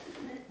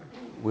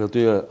We'll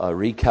do a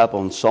recap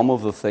on some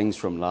of the things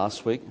from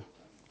last week.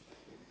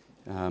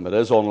 It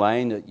is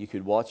online. You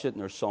could watch it,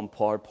 and there's some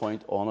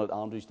PowerPoint on it.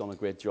 Andrew's done a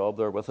great job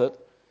there with it.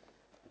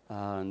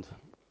 And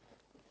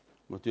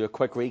we'll do a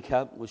quick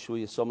recap. We'll show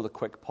you some of the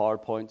quick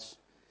PowerPoints,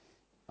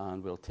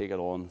 and we'll take it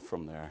on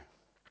from there.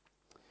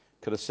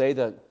 Could I say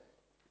that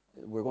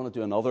we're going to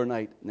do another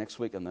night next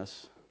week on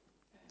this?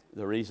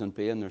 The reason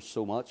being, there's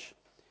so much.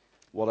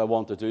 What I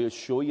want to do is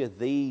show you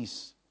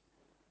these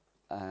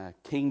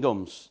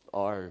kingdoms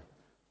are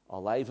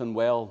alive and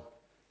well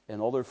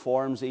in other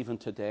forms even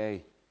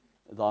today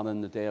than in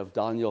the day of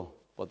Daniel,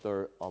 but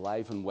they're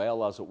alive and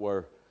well, as it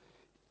were,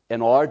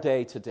 in our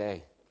day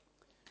today.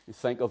 You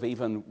think of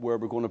even where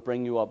we're going to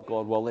bring you up,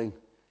 God willing,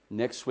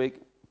 next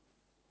week.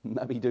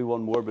 Maybe do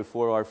one more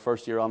before our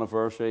first year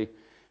anniversary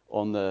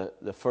on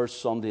the first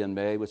Sunday in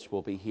May, which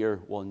will be here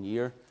 1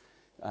 year.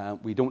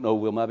 We don't know,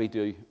 we'll maybe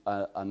do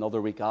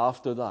another week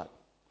after that.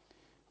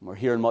 And we're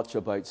hearing much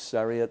about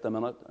Syria at the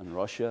minute and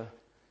Russia.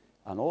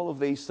 And all of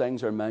these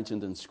things are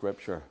mentioned in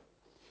Scripture.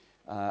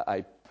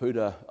 I put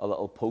a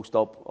little post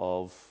up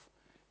of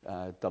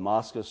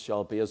Damascus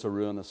shall be as a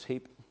ruinous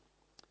heap.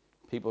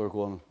 People are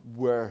going,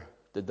 where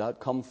did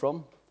that come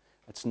from?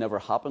 It's never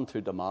happened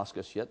to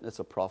Damascus yet. It's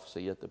a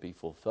prophecy yet to be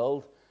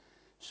fulfilled.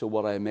 So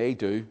what I may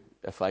do,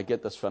 if I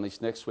get this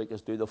finished next week,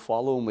 is do the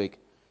following week,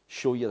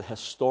 show you the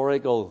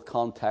historical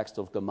context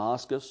of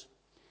Damascus,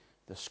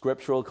 the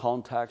scriptural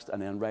context,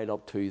 and then right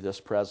up to this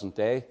present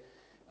day.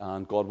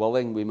 And God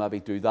willing, we maybe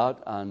do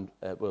that, and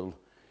it will.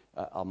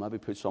 I'll maybe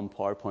put some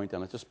PowerPoint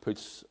in. It just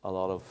puts a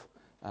lot of.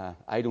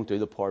 I don't do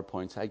the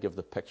PowerPoints. I give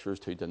the pictures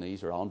to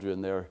Denise or Andrew,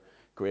 and they're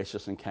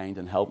gracious and kind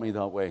and help me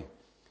that way.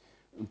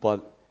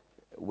 But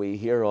we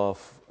hear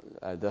of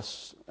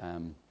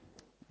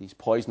these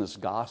poisonous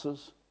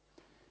gases,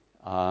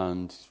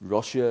 and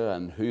Russia,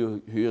 and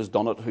who has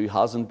done it, who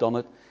hasn't done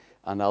it.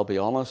 And I'll be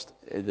honest,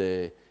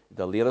 the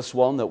latest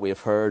one that we've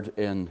heard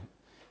in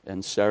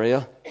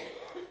Syria.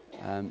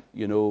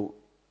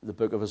 The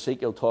book of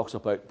Ezekiel talks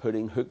about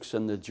putting hooks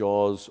in the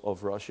jaws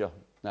of Russia.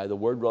 Now, the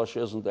word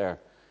Russia isn't there,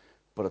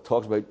 but it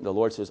talks about, the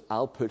Lord says,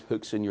 I'll put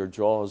hooks in your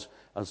jaws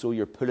as though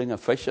you're putting a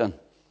fish in.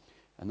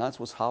 And that's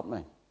what's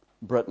happening.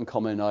 Britain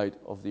coming out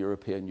of the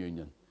European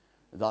Union.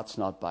 That's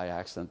not by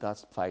accident.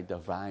 That's by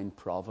divine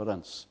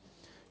providence.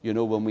 You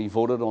know, when we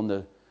voted on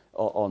the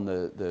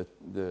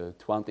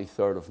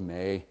 23rd of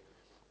May,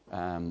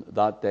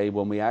 that day,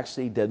 when we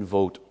actually did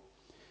vote,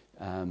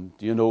 do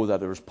you know that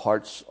there was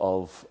parts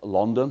of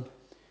London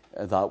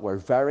that were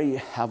very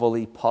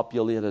heavily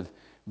populated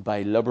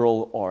by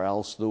Liberal or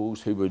else those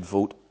who would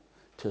vote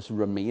to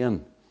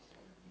remain?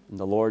 And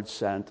the Lord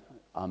sent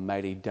a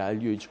mighty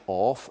deluge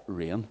of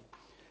rain,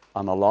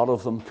 and a lot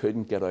of them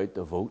couldn't get out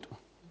to vote.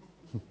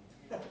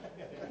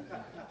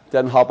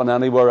 Didn't happen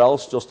anywhere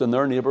else, just in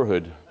their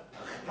neighbourhood.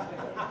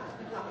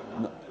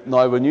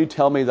 Now, when you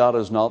tell me that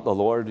is not the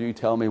Lord, you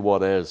tell me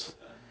what is.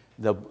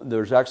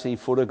 There's actually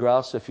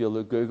photographs, if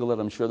you Google it,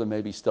 I'm sure they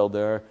may be still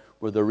there,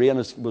 where the rain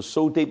was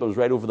so deep it was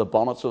right over the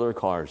bonnets of their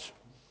cars.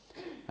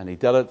 And he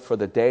did it for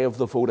the day of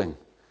the voting,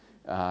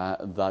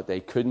 that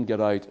they couldn't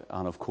get out.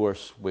 And of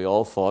course, we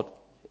all thought,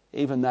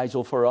 even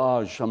Nigel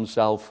Farage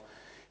himself,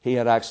 he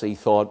had actually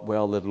thought,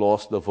 well, they'd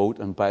lost the vote.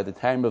 And by the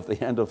time of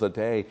the end of the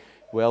day,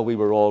 well, we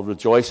were all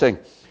rejoicing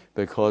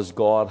because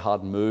God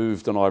had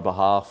moved on our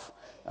behalf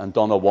and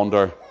done a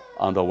wonder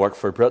and a work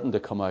for Britain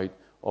to come out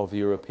of the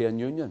European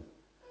Union.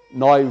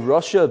 Now,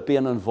 Russia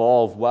being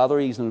involved,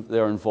 whether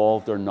they're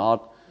involved or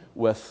not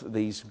with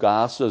these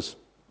gases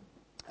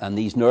and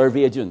these nerve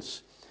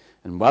agents,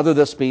 and whether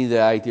this be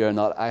the idea or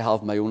not, I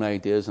have my own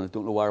ideas, and I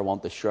don't know why I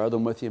want to share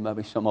them with you,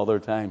 maybe some other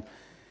time.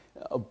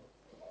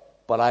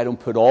 But I don't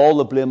put all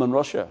the blame on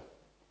Russia.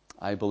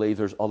 I believe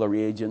there's other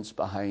agents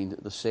behind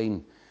the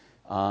scene,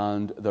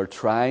 and they're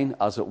trying,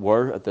 as it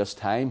were, at this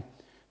time,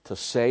 to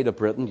say to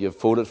Britain,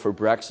 you've voted for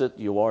Brexit,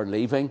 you are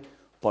leaving,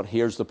 but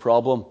here's the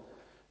problem.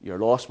 You're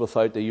lost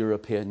without the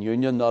European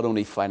Union, not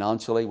only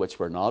financially, which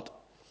we're not.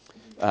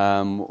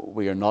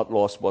 We are not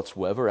lost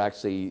whatsoever.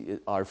 Actually,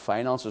 our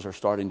finances are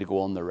starting to go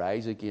on the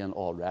rise again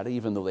already,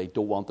 even though they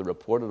don't want to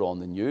report it on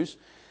the news.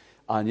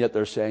 And yet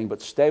they're saying,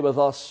 but stay with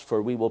us,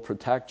 for we will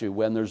protect you.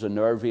 When there's a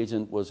nerve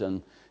agent was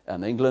in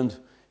England,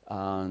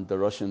 and the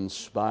Russian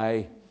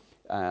spy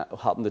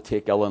happened to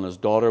take Ellen, his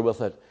daughter,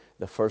 with it,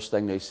 the first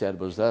thing they said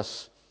was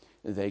this.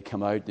 They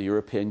come out, the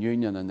European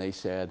Union, and they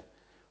said,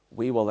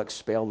 we will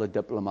expel the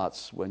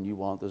diplomats when you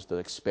want us to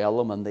expel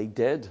them. And they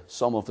did,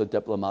 some of the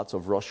diplomats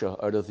of Russia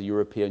out of the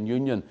European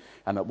Union.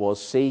 And it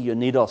was, see, you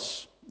need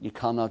us. You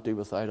cannot do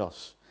without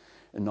us.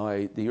 And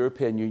now the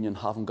European Union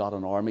haven't got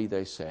an army,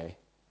 they say.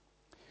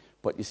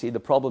 But you see, the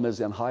problem is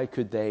then how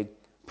could they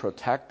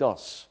protect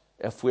us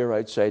if we're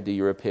outside the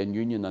European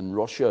Union and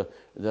Russia,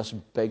 this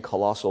big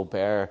colossal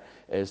bear,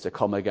 is to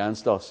come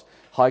against us?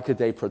 How could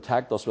they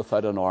protect us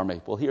without an army?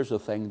 Well, here's the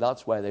thing.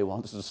 That's why they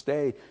want us to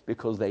stay,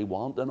 because they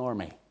want an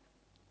army.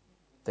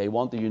 They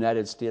want the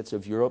United States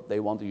of Europe. They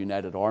want the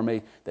United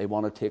Army. They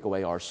want to take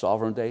away our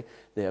sovereignty.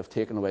 They have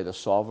taken away the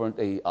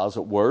sovereignty, as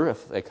it were,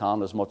 if they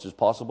can, as much as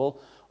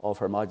possible, of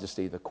Her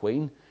Majesty the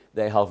Queen.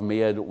 They have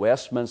made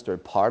Westminster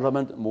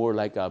Parliament more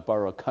like a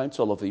borough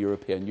council of the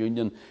European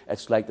Union.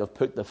 It's like they've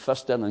put the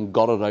fist in and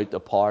gutted out the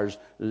powers,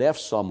 left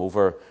some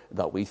over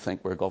that we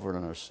think we're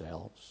governing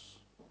ourselves.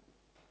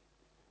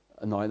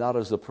 Now, that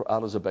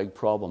is a big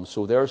problem.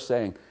 So they're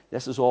saying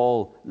this is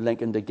all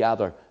linking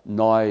together.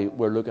 Now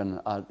we're looking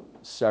at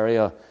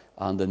Syria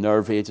and the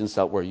nerve agents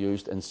that were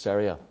used in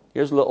Syria.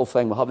 Here's a little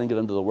thing. We haven't got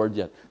into the word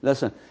yet.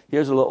 Listen,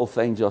 here's a little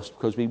thing just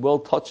because we will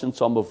touch on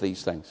some of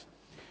these things.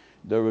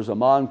 There was a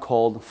man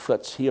called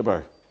Fritz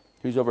Haber.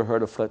 Who's ever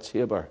heard of Fritz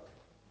Haber?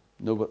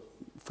 No, but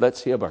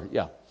Fritz Haber,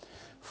 yeah.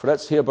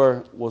 Fritz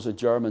Haber was a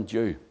German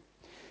Jew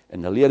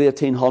in the late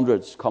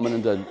 1800s, coming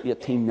into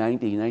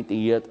 1890,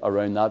 98,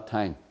 around that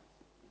time.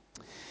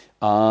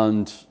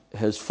 And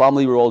his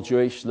family were all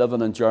Jewish,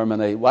 living in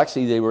Germany. Well,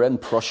 actually, they were in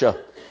Prussia.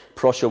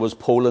 Prussia was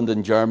Poland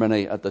and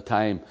Germany at the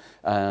time.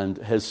 And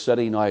his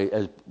city now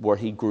is where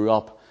he grew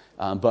up.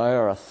 And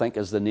Bauer, I think,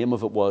 is the name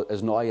of it,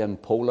 is now in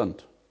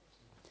Poland.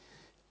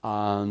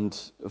 And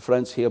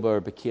Fritz Haber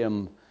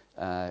became,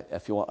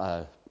 if you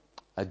want,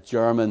 a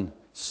German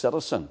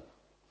citizen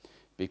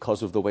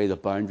because of the way the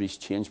boundaries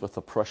changed with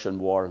the Prussian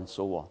War and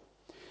so on.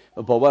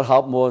 But what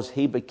happened was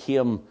he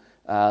became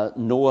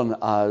known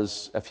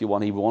as, if you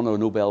want, he won a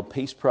Nobel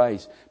Peace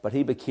Prize, but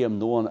he became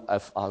known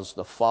as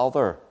the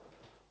father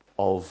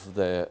of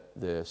the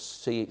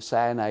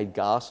cyanide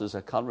gases.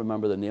 I can't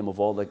remember the name of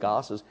all the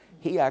gases.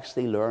 He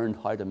actually learned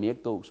how to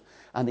make those.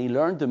 And he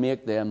learned to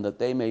make them that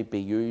they may be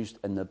used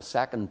in the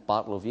Second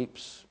Battle of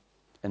Ypres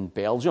in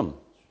Belgium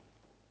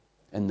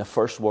in the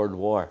First World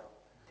War.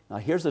 Now,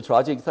 here's the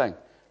tragic thing.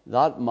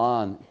 That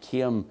man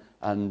came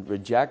and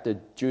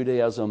rejected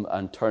Judaism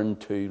and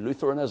turned to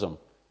Lutheranism.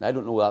 Now, I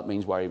don't know what that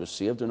means, whether he was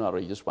saved or not, or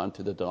he just went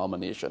to the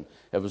denomination.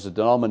 If it was a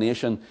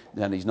denomination,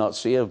 then he's not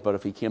saved. But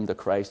if he came to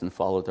Christ and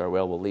followed there,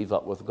 well, we'll leave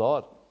that with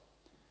God.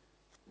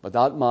 But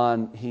that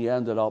man, he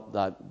ended up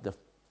that the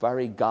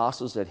very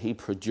gases that he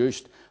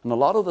produced, and a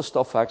lot of the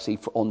stuff actually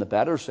on the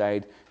better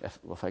side, if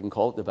I can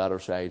call it the better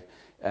side,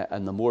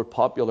 and the more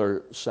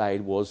popular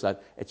side was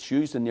that it's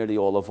used in nearly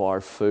all of our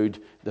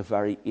food, the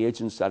very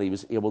agents that he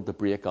was able to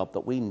break up that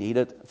we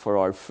needed for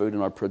our food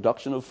and our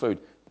production of food.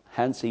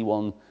 Hence he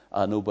won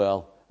a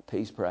Nobel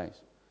Peace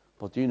Prize.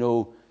 But you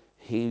know,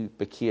 he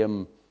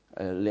became,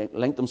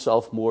 linked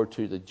himself more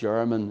to the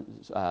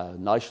German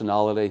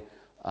nationality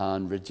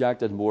and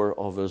rejected more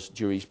of his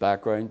Jewish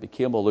background,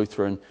 became a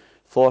Lutheran,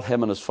 thought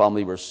him and his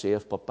family were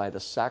safe, but by the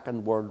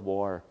Second World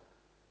War,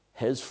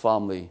 his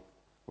family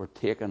were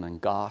taken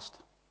and gassed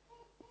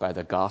by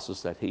the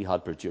gases that he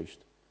had produced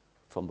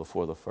from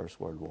before the First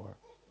World War.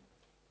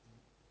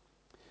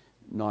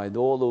 Now,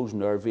 all those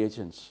nerve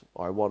agents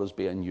are what is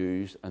being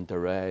used and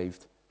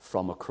derived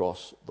from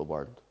across the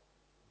world.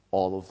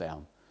 All of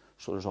them.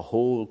 So there's a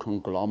whole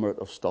conglomerate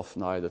of stuff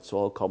now that's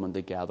all coming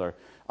together.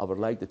 I would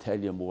like to tell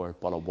you more,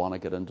 but I want to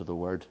get into the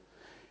Word.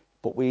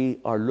 But we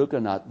are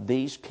looking at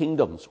these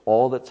kingdoms.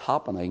 All that's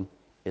happening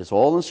is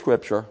all in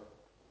Scripture.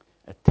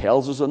 It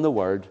tells us in the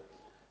Word.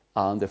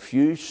 And if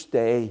you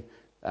stay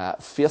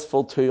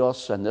faithful to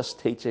us in this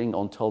teaching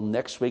until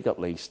next week at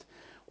least,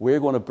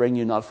 we're going to bring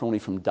you not only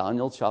from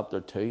Daniel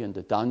chapter 2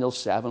 into Daniel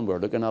 7, we're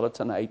looking at it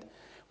tonight.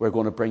 We're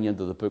going to bring you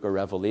into the book of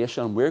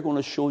Revelation. We're going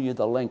to show you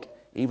the link,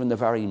 even the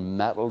very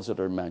metals that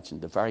are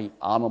mentioned, the very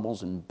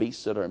animals and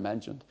beasts that are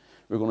mentioned.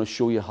 We're going to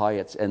show you how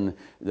it's in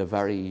the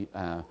very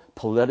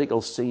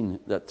political scene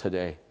that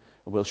today.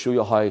 We'll show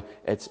you how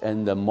it's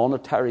in the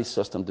monetary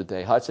system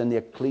today, how it's in the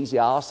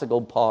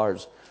ecclesiastical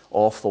powers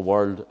of the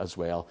world as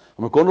well.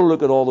 And we're going to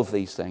look at all of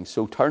these things.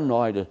 So turn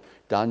now to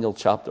Daniel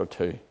chapter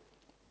 2.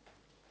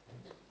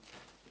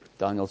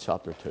 Daniel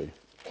chapter 2.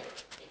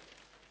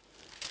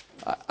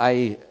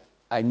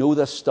 I know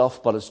this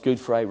stuff, but it's good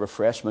for I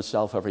refresh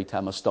myself every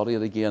time I study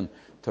it again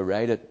to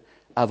write it.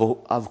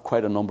 I've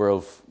quite a number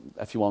of,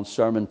 if you want,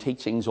 sermon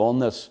teachings on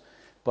this,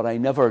 but I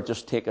never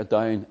just take it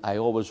down. I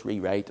always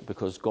rewrite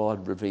because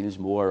God reveals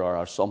more,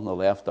 or something I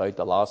left out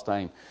the last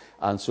time.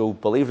 And so,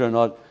 believe it or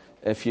not,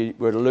 if you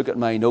were to look at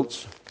my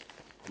notes,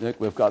 look,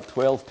 we've got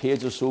 12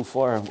 pages so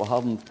far. We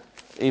haven't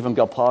even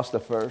got past the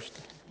first.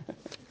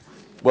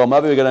 Well,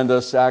 maybe we get into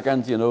the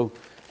second, you know,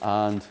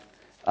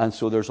 and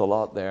so there's a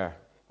lot there.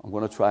 I'm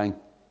going to try and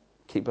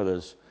keep it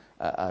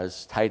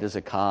as tight as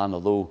I can,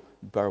 although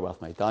bear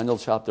with me. Daniel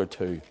chapter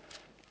 2,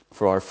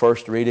 for our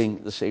first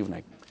reading this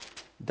evening.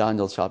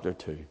 Daniel chapter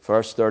 2,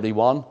 verse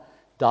 31.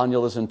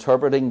 Daniel is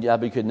interpreting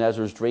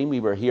Nebuchadnezzar's dream. We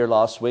were here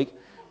last week.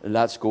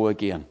 Let's go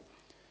again.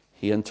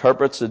 He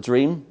interprets the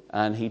dream,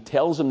 and he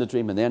tells him the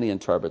dream, and then he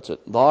interprets it.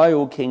 Thou,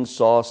 O king,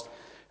 sawest,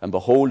 and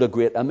behold, a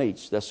great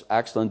image. This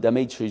excellent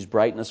image, whose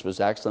brightness was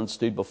excellent,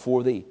 stood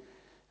before thee,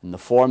 and the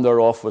form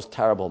thereof was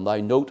terrible. Now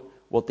note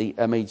what the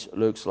image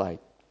looks like.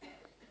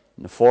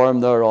 And the form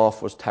thereof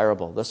was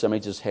terrible. This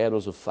image's head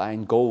was of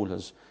fine gold,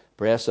 his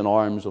breasts and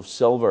arms of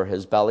silver,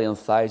 his belly and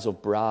thighs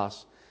of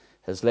brass,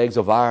 his legs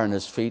of iron,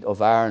 his feet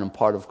of iron, and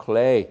part of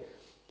clay.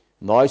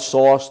 And thou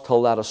sawest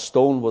till that a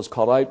stone was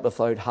cut out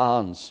without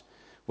hands,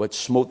 which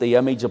smote the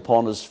image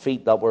upon his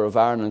feet that were of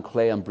iron and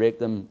clay, and brake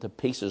them to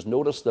pieces.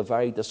 Notice the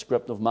very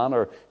descriptive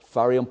manner,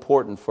 very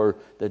important for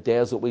the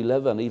days that we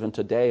live in, even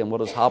today, and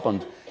what has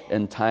happened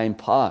in time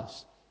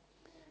past.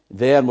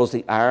 Then was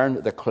the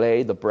iron, the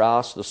clay, the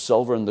brass, the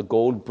silver, and the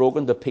gold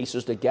broken to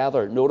pieces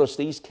together. Notice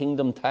these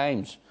kingdom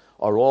times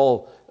are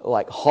all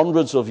like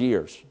hundreds of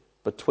years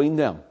between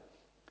them.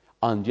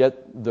 And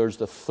yet there's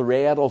the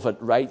thread of it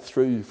right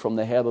through from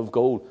the head of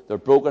gold. They're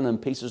broken in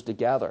pieces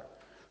together.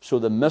 So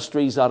the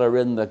mysteries that are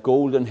in the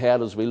golden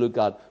head, as we look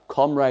at,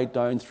 come right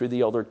down through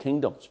the other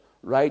kingdoms,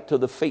 right to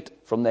the feet,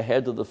 from the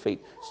head to the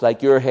feet. It's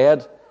like your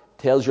head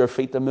tells your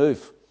feet to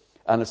move.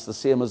 And it's the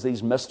same as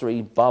these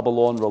mystery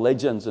Babylon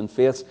religions and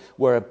faiths,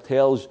 where it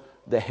tells,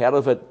 the head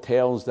of it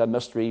tells the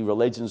mystery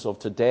religions of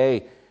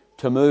today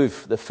to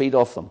move, the feet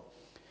of them.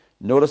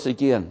 Notice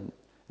again,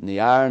 the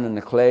iron and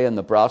the clay and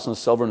the brass and the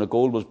silver and the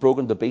gold was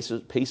broken to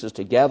pieces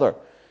together,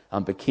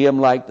 and became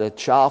like the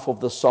chaff of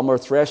the summer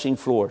threshing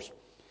floors.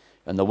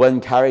 And the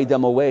wind carried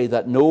them away,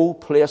 that no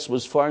place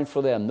was found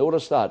for them.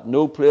 Notice that,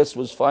 no place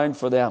was found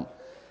for them.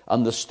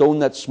 And the stone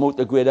that smote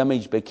the great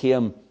image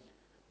became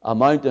a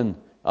mountain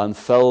and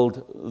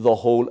filled the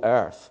whole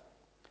earth.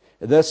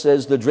 This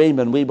is the dream,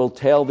 and we will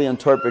tell the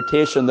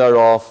interpretation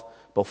thereof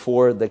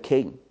before the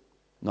king.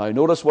 Now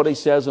notice what he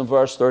says in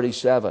verse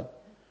 37.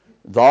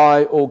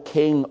 Thou, O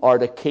king,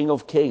 art a king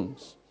of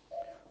kings,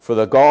 for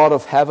the God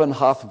of heaven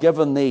hath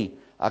given thee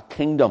a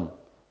kingdom,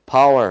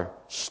 power,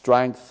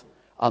 strength,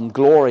 and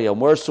glory.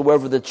 And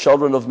wheresoever the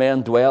children of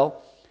men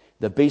dwell,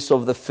 the beasts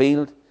of the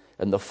field,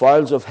 and the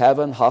fowls of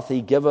heaven hath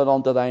he given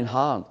unto thine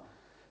hand,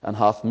 and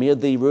hath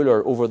made thee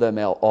ruler over them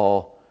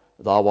all.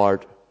 Thou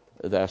art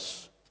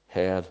this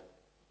head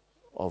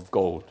of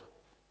gold.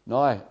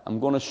 Now, I'm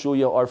going to show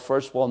you our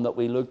first one that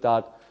we looked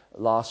at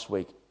last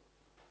week.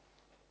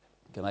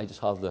 Can I just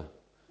have the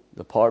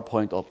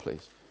PowerPoint up,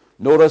 please?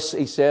 Notice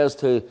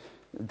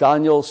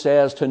Daniel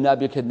says to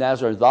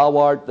Nebuchadnezzar, thou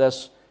art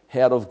this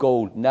head of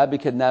gold.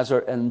 Nebuchadnezzar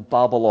in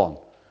Babylon,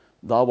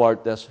 thou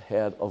art this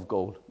head of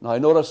gold. Now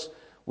notice,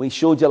 we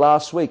showed you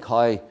last week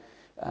how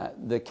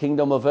the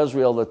kingdom of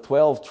Israel, the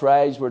 12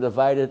 tribes, were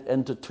divided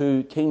into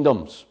two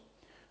kingdoms.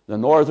 The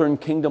northern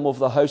kingdom of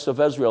the house of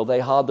Israel, they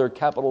had their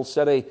capital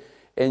city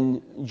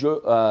in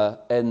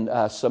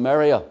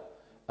Samaria.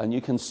 And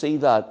you can see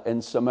that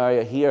in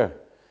Samaria here.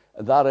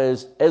 That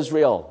is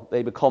Israel.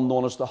 They become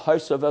known as the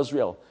house of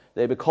Israel.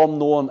 They become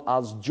known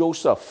as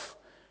Joseph.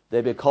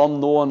 They become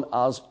known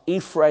as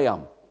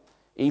Ephraim.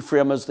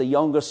 Ephraim is the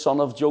youngest son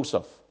of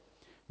Joseph.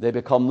 They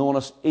become known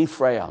as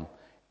Ephraim.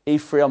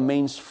 Ephraim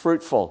means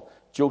fruitful.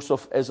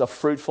 Joseph is a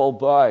fruitful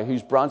bough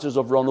whose branches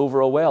have run over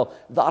a well.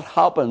 That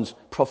happens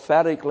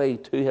prophetically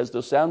to his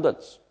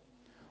descendants.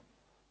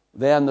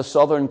 Then the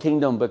southern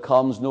kingdom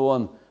becomes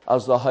known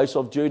as the house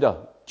of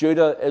Judah.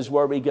 Judah is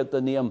where we get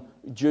the name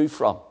Jew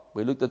from.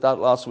 We looked at that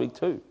last week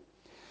too.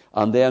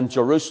 And then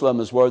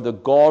Jerusalem is where the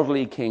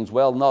godly kings,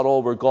 well, not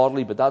all were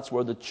godly, but that's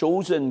where the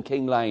chosen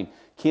king line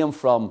came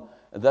from.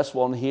 This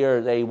one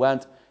here, they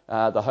went,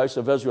 the house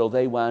of Israel,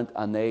 they went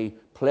and they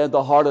played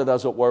the harlot,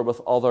 as it were, with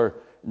other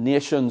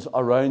nations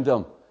around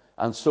them.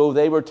 And so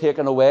they were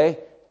taken away,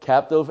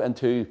 captive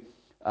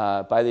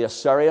by the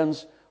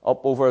Assyrians,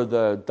 up over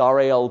the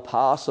Dariel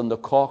Pass and the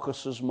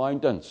Caucasus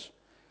Mountains.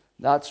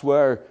 That's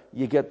where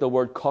you get the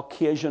word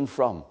Caucasian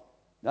from.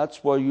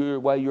 That's why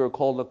you're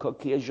called a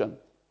Caucasian,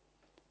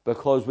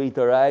 because we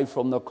derive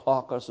from the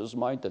Caucasus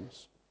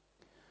Mountains.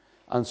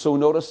 And so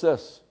notice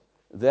this.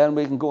 Then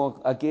we can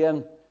go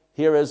again.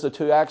 Here is the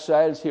two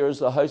exiles. Here is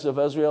the house of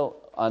Israel.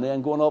 And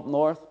then going up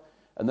north.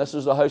 And this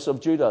is the house of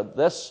Judah.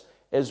 This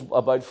is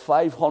about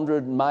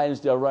 500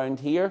 miles around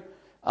here.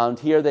 And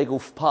here they go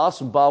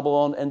past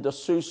Babylon into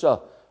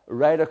Susa,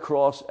 right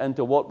across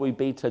into what would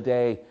be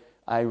today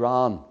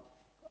Iran.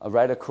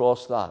 Right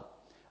across that.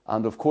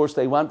 And of course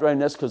they went around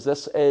this because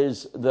this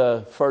is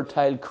the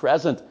Fertile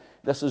Crescent.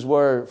 This is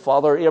where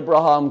Father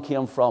Abraham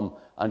came from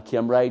and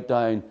came right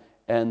down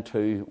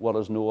into what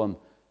is known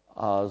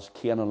as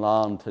Canaan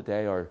land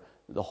today, or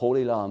the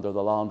Holy Land, or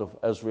the land of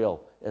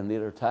Israel in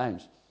later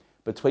times.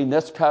 Between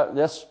this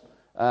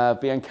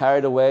being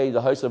carried away,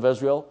 the house of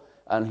Israel,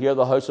 and here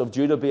the house of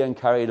Judah being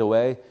carried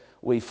away,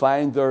 we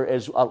find there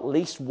is at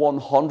least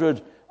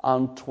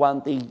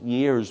 120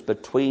 years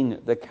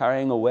between the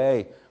carrying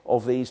away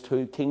of these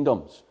two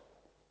kingdoms.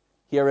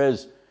 Here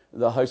is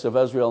the house of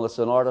Israel. It's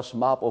an artist's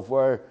map of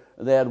where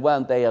they had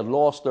went. They had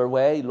lost their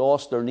way,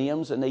 lost their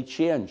names, and they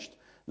changed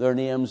their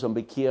names and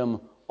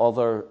became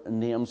other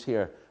names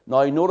here.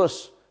 Now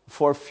notice,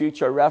 for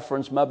future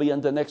reference, maybe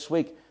into next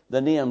week,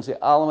 the names, the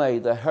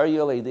Almei, the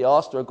Heruli, the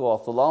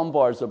Ostrogoth, the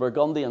Lombards, the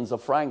Burgundians, the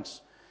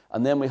Franks,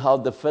 and then we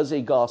have the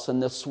Visigoths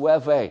and the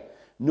Suevi.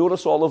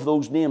 Notice all of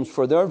those names,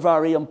 for they're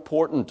very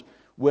important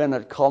when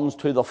it comes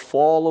to the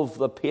fall of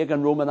the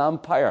pagan Roman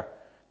Empire.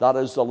 That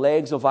is the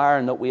legs of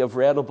iron that we have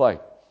read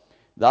about.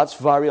 That's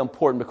very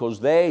important because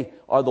they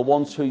are the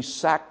ones who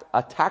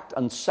attacked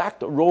and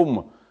sacked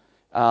Rome.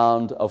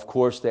 And of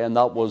course then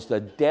that was the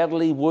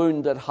deadly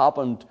wound that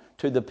happened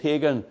to the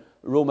pagan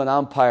Roman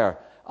Empire.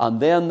 And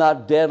then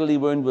that deadly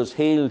wound was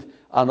healed,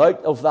 and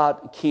out of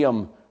that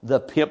came the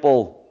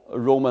papal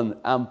Roman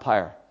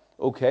Empire.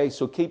 Okay,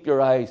 so keep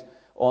your eyes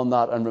on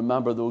that and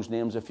remember those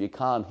names if you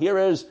can. Here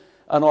is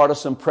an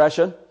artist's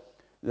impression.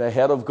 The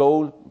head of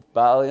gold,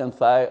 belly and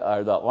thigh,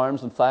 or the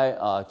arms and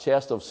thigh,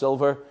 chest of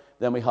silver.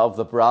 Then we have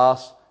the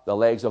brass, the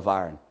legs of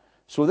iron.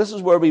 So this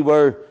is where we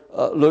were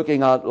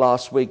looking at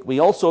last week. We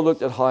also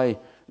looked at how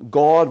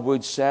God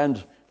would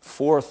send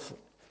forth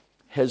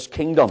his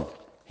kingdom.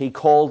 He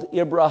called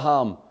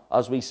Abraham,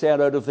 as we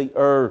said, out of the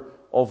Ur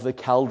of the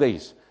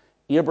Chaldees.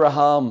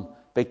 Abraham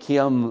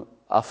became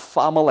a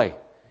family.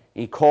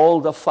 He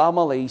called a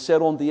family. He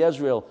said unto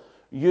Israel,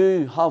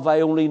 you have I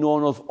only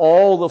known of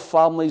all the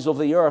families of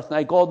the earth.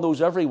 Now, God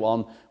knows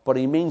everyone, but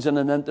he means in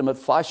an intimate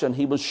fashion.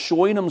 He was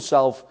showing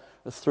himself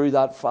through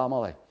that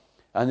family.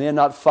 And then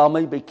that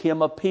family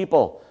became a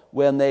people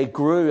when they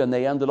grew and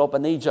they ended up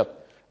in Egypt.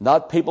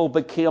 That people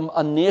became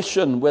a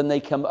nation when they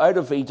came out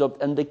of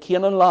Egypt into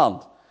Canaan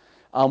land.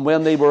 And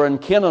when they were in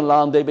Canaan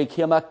land, they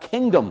became a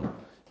kingdom.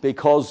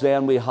 Because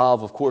then we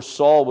have, of course,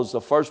 Saul was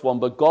the first one,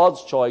 but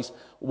God's choice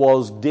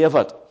was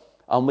David.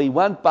 And we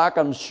went back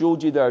and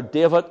showed you there,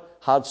 David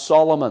had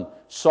Solomon.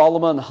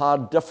 Solomon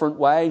had different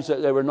wives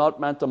that they were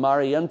not meant to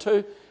marry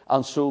into.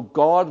 And so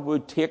God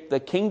would take the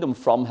kingdom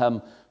from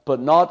him, but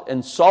not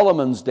in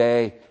Solomon's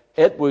day.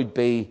 It would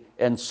be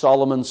in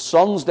Solomon's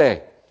son's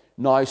day.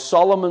 Now,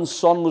 Solomon's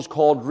son was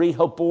called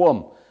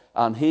Rehoboam,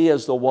 and he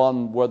is the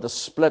one where the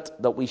split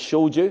that we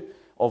showed you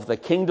of the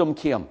kingdom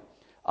came.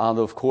 And,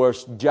 of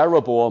course,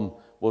 Jeroboam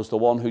was the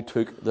one who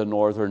took the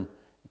northern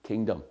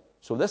kingdom.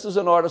 So this is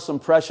an artist's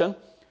impression.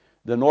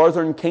 The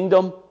northern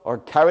kingdom are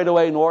carried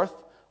away north.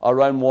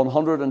 Around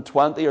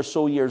 120 or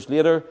so years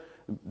later,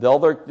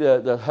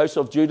 the house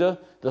of Judah,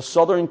 the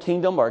southern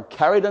kingdom, are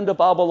carried into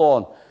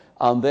Babylon.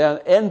 And then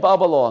in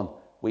Babylon,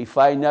 we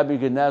find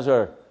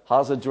Nebuchadnezzar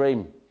has a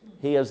dream.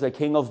 He is the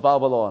king of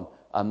Babylon.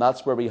 And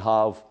that's where we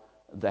have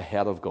the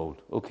head of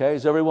gold. Okay,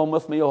 is everyone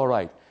with me all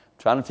right? I'm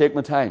trying to take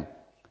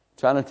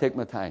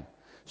my time.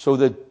 So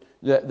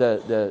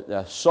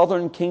the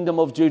southern kingdom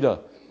of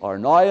Judah are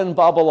now in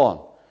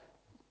Babylon.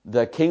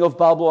 The king of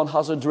Babylon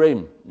has a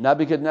dream.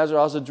 Nebuchadnezzar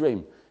has a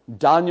dream.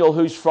 Daniel,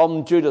 who's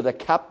from Judah, the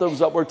captives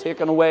that were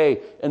taken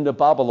away into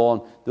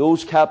Babylon,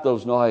 those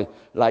captives now,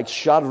 like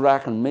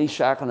Shadrach and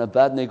Meshach and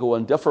Abednego,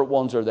 and different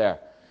ones are there.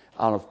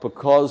 And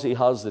because he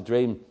has the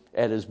dream,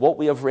 it is what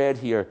we have read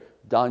here.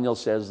 Daniel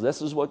says,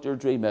 this is what your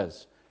dream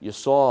is. You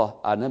saw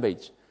an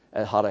image.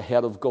 It had a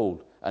head of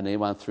gold, and they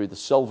went through the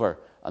silver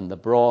and the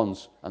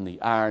bronze and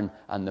the iron,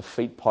 and the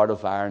feet part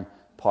of iron,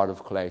 part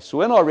of clay.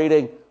 So in our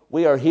reading,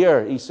 we are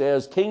here. He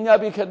says, King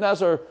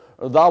Nebuchadnezzar,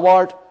 thou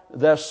art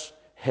this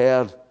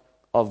head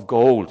of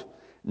gold.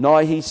 Now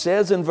he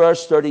says in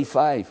verse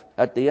 35,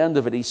 at the end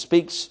of it, he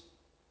speaks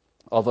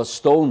of a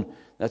stone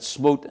that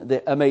smote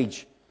the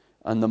image,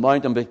 and the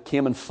mountain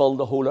became and filled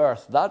the whole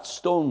earth. That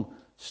stone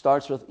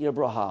starts with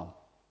Abraham,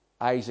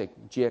 Isaac,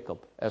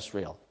 Jacob,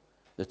 Israel.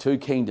 The two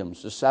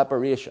kingdoms, the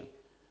separation.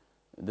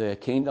 The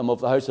kingdom of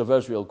the house of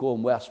Israel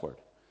going westward,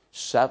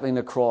 settling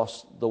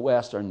across the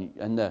western,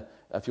 and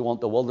if you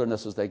want, the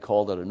wilderness, as they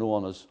called it, or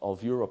known as,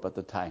 of Europe at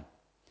the time.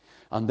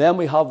 And then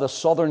we have the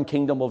southern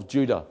kingdom of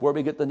Judah, where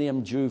we get the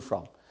name Jew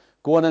from,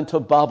 going into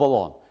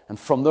Babylon. And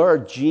from there,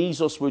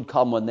 Jesus would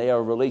come when they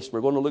are released.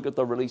 We're going to look at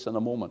the release in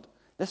a moment.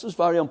 This is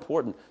very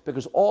important,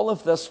 because all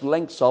of this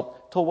links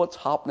up to what's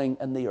happening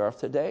in the earth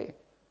today.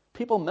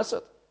 People miss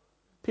it.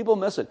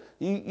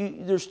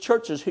 There's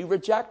churches who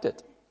reject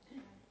it.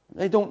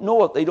 They don't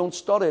know it. They don't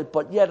study it.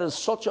 But yet it's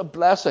such a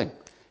blessing.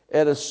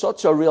 It is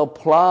such a real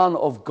plan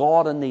of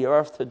God in the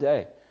earth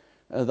today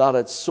that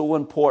it's so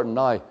important.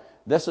 Now,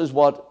 this is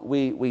what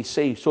we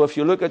see. So if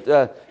you look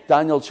at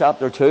Daniel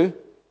chapter 2,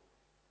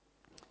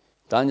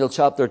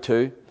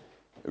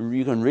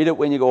 you can read it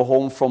when you go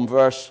home from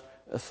verse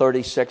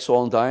 36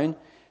 on down.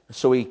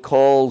 So he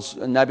calls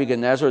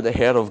Nebuchadnezzar the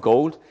head of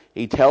gold.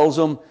 He tells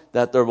him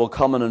that there will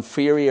come an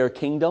inferior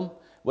kingdom,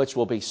 which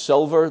will be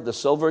silver, the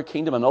silver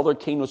kingdom, another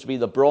kingdom which will be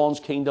the bronze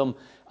kingdom,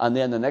 and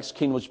then the next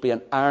kingdom which will be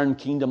an iron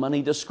kingdom. And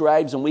he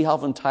describes, and we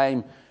haven't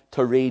time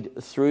to read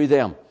through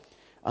them.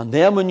 And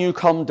then when you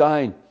come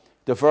down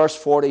to verse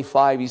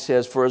 45, he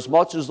says, for as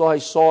much as thou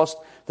sawest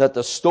that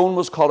the stone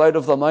was cut out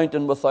of the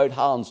mountain without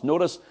hands.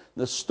 Notice,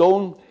 the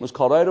stone was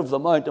cut out of the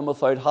mountain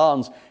without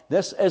hands.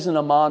 This isn't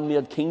a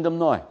man-made kingdom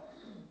now.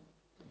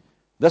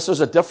 This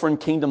is a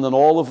different kingdom than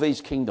all of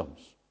these kingdoms.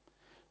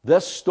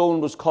 This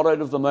stone was cut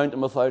out of the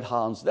mountain without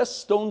hands. This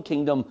stone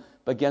kingdom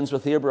begins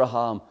with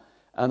Abraham,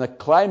 and it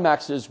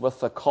climaxes with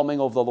the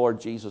coming of the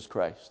Lord Jesus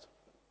Christ.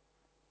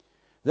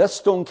 This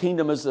stone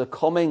kingdom is the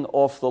coming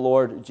of the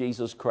Lord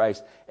Jesus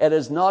Christ. It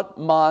is not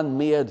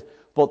man-made,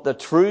 but the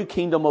true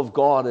kingdom of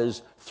God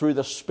is through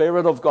the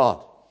Spirit of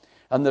God.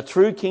 And the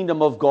true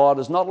kingdom of God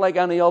is not like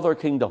any other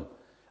kingdom.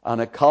 And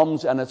it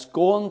comes and it's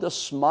going to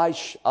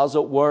smash, as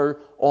it were,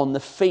 on the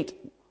feet.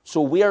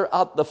 So we're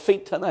at the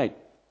feet tonight.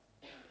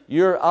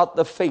 You're at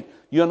the feet.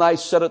 You and I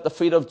sit at the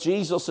feet of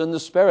Jesus in the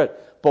Spirit.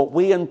 But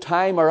we in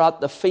time are at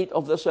the feet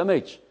of this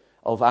image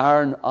of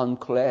iron and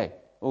clay.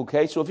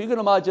 Okay, so if you can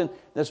imagine,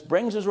 this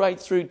brings us right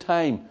through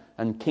time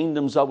and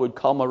kingdoms that would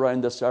come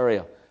around this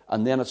area.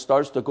 And then it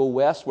starts to go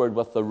westward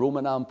with the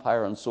Roman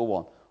Empire and so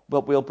on.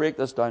 But we'll break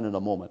this down in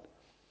a moment.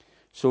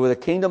 So the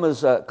kingdom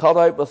is cut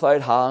out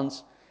without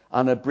hands,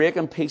 and it break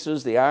in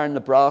pieces the iron, the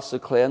brass, the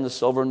clay, and the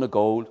silver, and the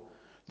gold.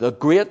 The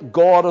great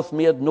God hath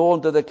made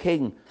known to the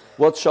king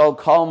what shall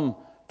come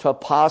to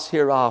pass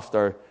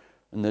hereafter.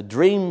 And the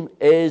dream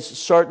is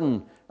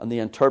certain, and the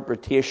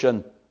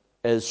interpretation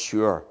is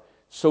sure.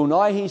 So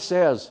now he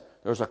says,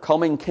 there's a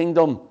coming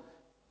kingdom,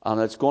 and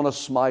it's going to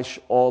smash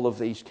all of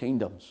these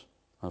kingdoms.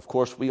 And of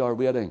course, we are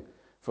waiting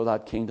for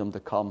that kingdom to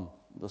come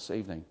this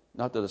evening.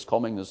 Not that it's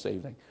coming this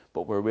evening,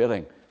 but we're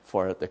waiting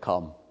for it to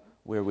come.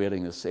 We're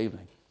waiting this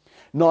evening.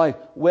 Now,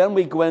 when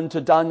we go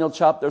into Daniel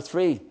chapter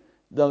 3,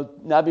 the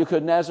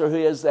Nebuchadnezzar, who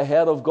is the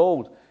head of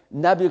gold,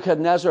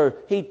 Nebuchadnezzar,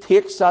 he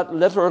takes that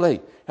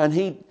literally, and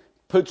he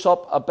puts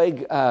up a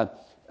big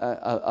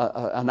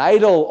an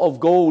idol of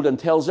gold and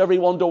tells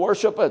everyone to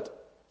worship it.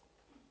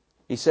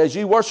 He says,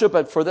 you worship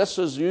it, for this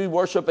is you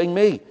worshiping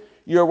me.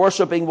 You're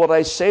worshiping what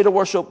I say to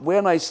worship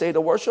when I say to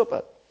worship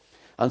it.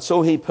 And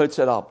so he puts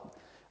it up.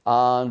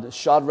 And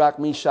Shadrach,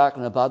 Meshach,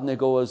 and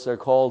Abednego, as they're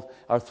called,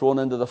 are thrown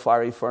into the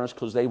fiery furnace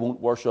because they won't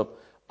worship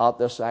at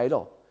this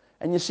idol.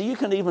 And you see, you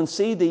can even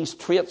see these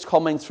traits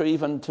coming through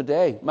even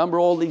today. Remember,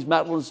 all these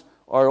metals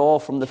are all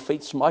from the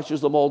feet,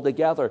 smashes them all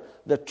together.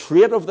 The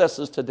trait of this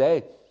is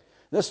today.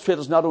 This trait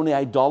is not only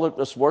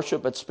idolatrous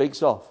worship it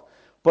speaks of,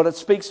 but it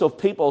speaks of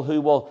people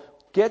who will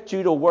get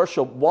you to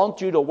worship,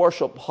 want you to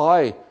worship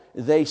how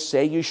they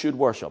say you should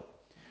worship.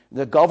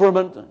 The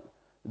government,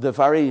 the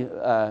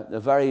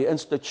very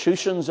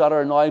institutions that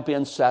are now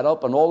being set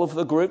up, and all of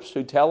the groups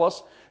who tell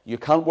us you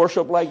can't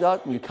worship like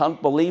that, and you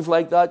can't believe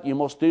like that, you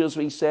must do as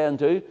we say and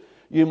do.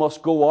 You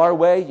must go our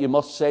way. You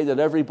must say that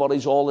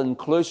everybody's all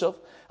inclusive.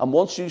 And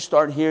once you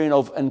start hearing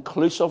of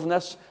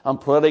inclusiveness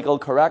and political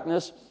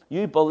correctness,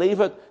 you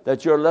believe it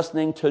that you're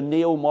listening to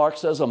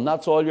neo-Marxism.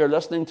 That's all you're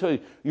listening to.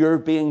 You're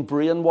being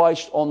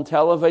brainwashed on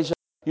television.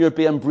 You're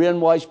being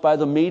brainwashed by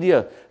the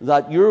media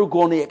that you're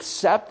going to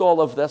accept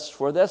all of this,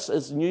 for this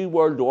is New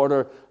World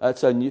Order.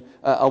 It's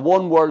a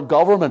one-world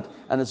government,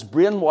 and it's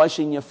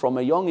brainwashing you from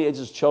a young age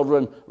as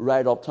children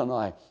right up to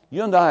now.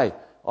 You and I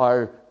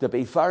are to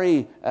be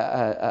very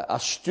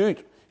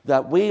astute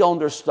that we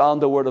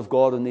understand the Word of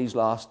God in these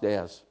last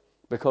days,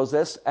 because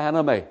this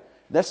enemy,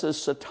 this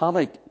is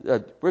satanic. We're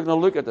going to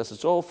look at this.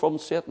 It's all from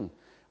Satan.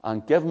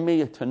 And give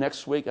me to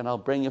next week, and I'll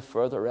bring you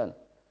further in.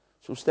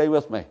 So stay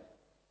with me.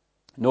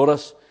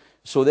 Notice,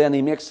 so then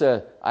he makes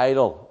an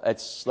idol.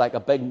 It's like a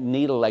big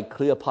needle, like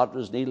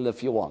Cleopatra's needle,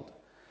 if you want.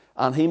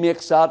 And he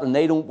makes that, and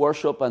they don't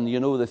worship, and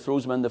they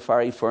throws them in the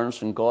fiery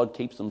furnace, and God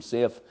keeps them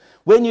safe.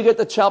 When you get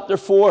to chapter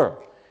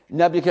 4,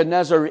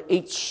 Nebuchadnezzar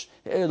eats,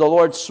 the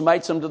Lord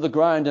smites him to the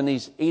ground, and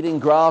he's eating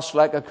grass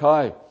like a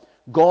cow.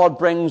 God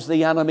brings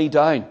the enemy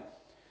down.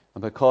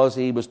 And because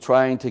he was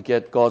trying to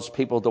get God's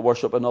people to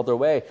worship another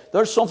way,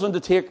 there's something to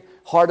take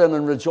heart in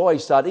and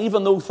rejoice that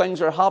even though things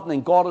are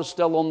happening, God is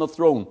still on the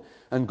throne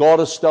and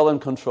God is still in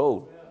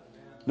control.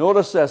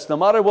 Notice this, no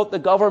matter what the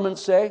government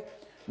say,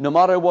 no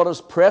matter what is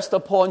pressed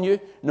upon you,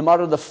 no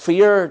matter the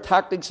fear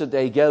tactics that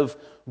they give,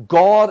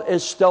 God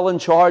is still in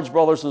charge,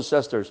 brothers and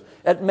sisters.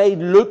 It may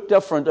look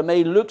different, it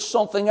may look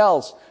something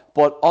else,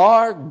 but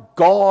our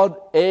God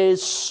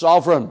is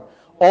sovereign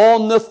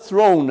on the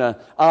throne,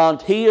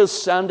 and he is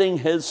sending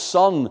his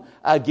Son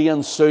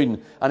again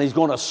soon, and he's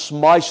going to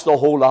smash the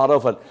whole lot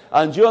of it.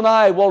 And you and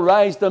I will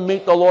rise to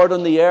meet the Lord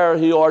in the air,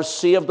 who are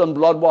saved and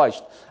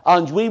blood-washed,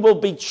 and we will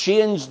be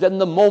changed in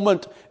the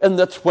moment, in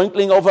the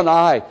twinkling of an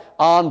eye,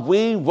 and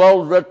we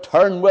will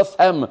return with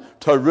him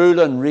to rule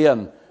and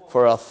reign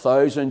for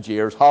 1,000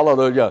 years.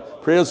 Hallelujah.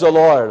 Praise the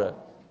Lord.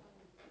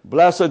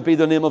 Blessed be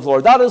the name of the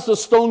Lord. That is the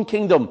stone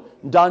kingdom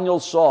Daniel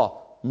saw,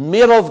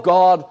 made of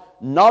God,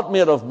 not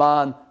made of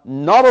man,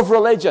 not of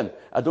religion.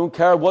 I don't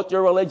care what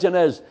your religion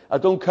is. I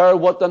don't care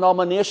what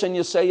denomination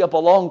you say you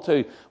belong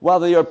to,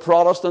 whether you're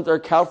Protestant or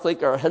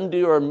Catholic or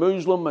Hindu or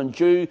Muslim and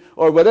Jew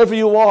or whatever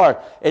you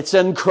are. It's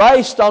in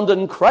Christ and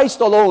in Christ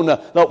alone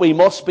that we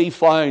must be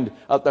found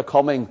at the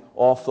coming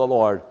of the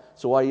Lord.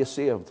 So are you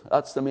saved?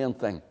 That's the main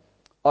thing.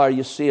 Are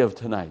you saved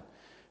tonight?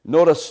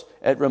 Notice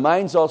it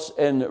reminds us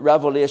in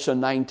Revelation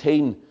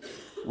 19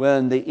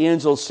 when the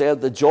angel said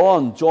to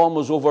John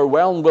was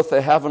overwhelmed with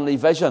the heavenly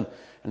vision,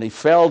 and he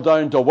fell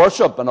down to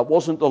worship, and it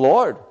wasn't the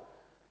Lord.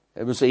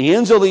 It was the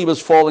angel he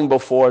was falling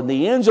before, and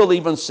the angel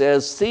even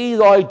says, "See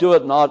thou do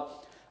it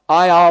not,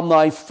 I am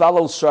thy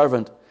fellow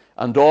servant,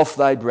 and of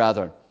thy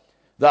brethren,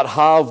 that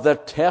have the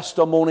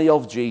testimony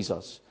of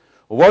Jesus."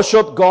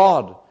 Worship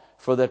God,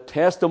 for the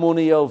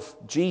testimony of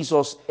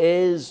Jesus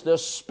is the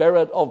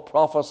spirit of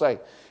prophecy.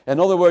 In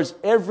other words,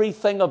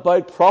 everything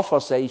about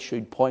prophecy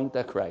should point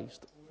to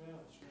Christ.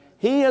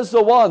 He is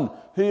the one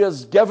who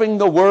is giving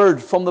the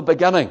word from the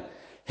beginning.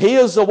 He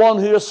is the one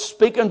who is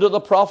speaking to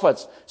the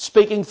prophets,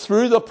 speaking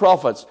through the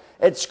prophets.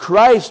 It's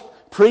Christ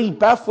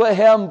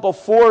pre-Bethlehem,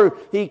 before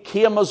he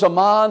came as a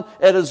man.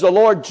 It is the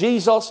Lord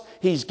Jesus.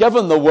 He's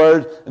given the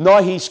word.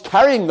 Now he's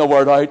carrying the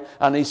word out,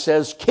 and he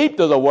says, keep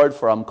to the word,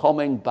 for I'm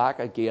coming back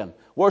again.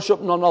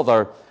 Worship none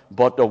other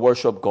but to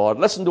worship God.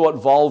 Listen to what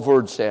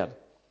Walvoord said.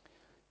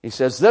 He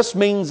says, this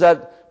means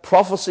that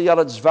prophecy at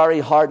its very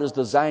heart is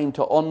designed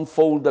to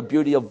unfold the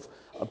beauty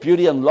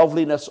and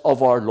loveliness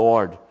of our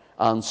Lord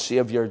and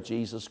Savior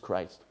Jesus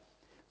Christ.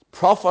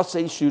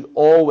 Prophecy should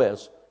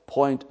always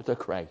point to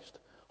Christ.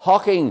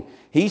 Hawking,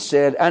 he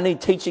said, any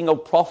teaching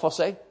of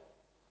prophecy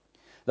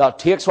that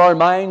takes our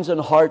minds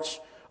and hearts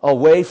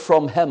away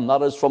from him,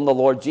 that is from the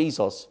Lord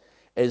Jesus,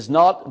 is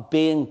not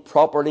being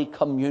properly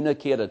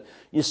communicated.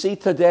 You see,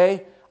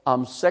 today,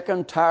 I'm sick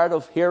and tired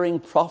of hearing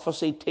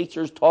prophecy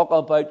teachers talk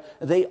about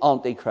the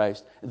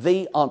Antichrist.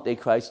 The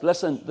Antichrist.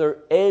 Listen, there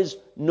is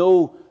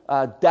no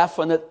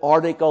definite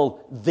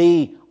article,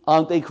 the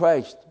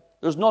Antichrist.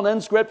 There's none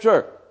in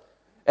Scripture.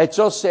 It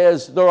just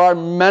says there are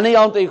many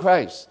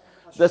Antichrists.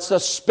 That's the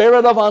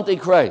spirit of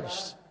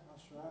Antichrist.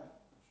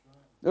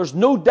 There's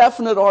no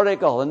definite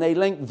article, and they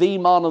link the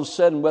man of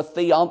sin with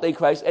the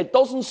Antichrist. It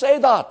doesn't say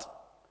that.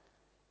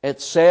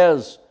 It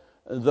says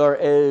there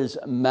is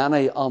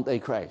many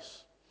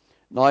Antichrists.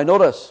 Now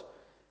notice,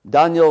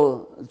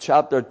 Daniel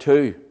chapter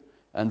 2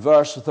 and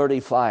verse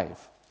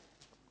 35.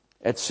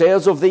 It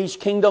says of these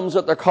kingdoms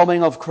at the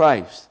coming of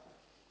Christ.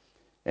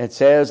 It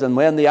says, and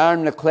when the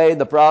iron, the clay,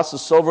 the brass, the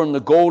silver, and the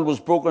gold was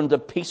broken to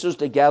pieces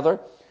together,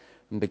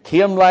 and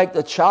became like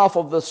the chaff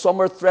of the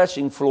summer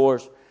threshing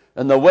floors,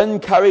 and the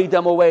wind carried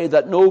them away,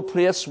 that no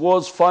place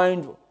was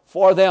found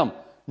for them.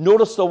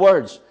 Notice the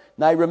words.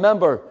 Now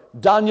remember,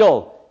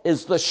 Daniel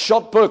is the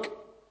shut book.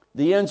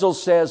 The angel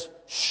says,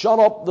 shut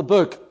up the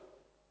book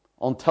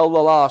until the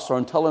last, or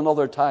until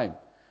another time.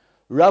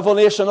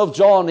 Revelation of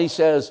John, he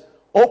says,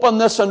 open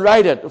this and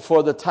write it,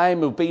 for the time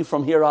will be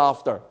from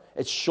hereafter.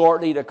 It's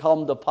shortly to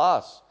come to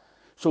pass.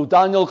 So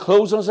Daniel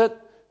closes it,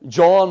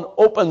 John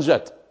opens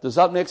it. Does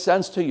that make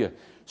sense to you?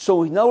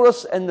 So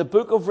notice in the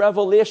book of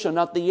Revelation,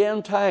 at the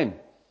end time,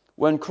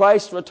 when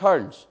Christ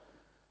returns,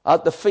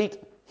 at the feet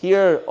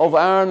here of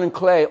iron and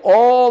clay,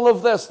 all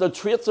of this, the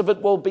traits of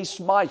it will be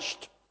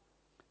smashed.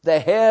 The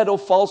head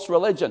of false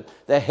religion,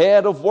 the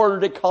head of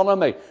world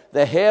economy,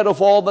 the head of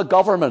all the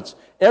governments,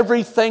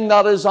 everything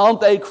that is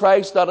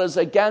anti-Christ, that is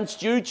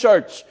against you,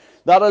 church,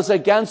 that is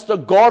against the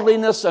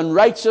godliness and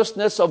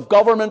righteousness of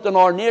government in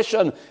our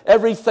nation,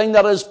 everything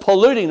that is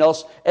polluting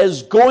us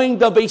is going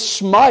to be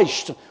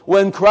smashed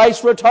when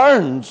Christ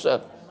returns.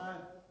 Amen.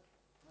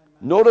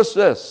 Notice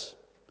this.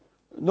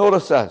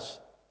 Notice this.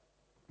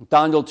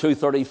 Daniel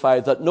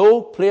 2:35, that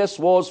no place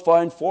was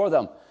found for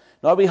them.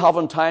 Now we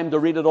haven't time to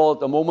read it all at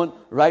the moment.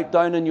 Write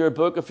down in your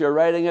book, if you're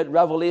writing it,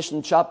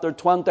 Revelation chapter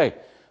 20.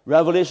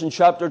 Revelation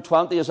chapter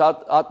 20 is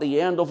at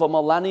the end of a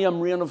millennium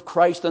reign of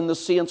Christ and the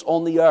saints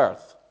on the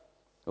earth.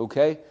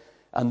 Okay?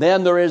 And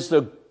then there is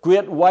the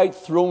great white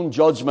throne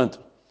judgment.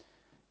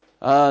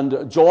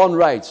 And John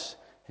writes,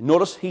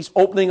 notice he's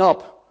opening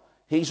up.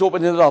 He's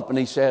opening it up and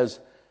he says,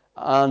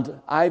 and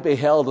I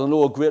beheld and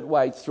lo, a great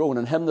white throne,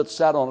 and him that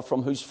sat on it,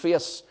 from whose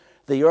face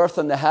the earth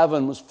and the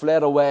heaven was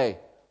fled away.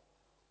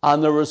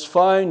 And there was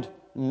found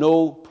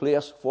no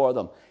place for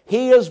them.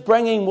 He is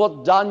bringing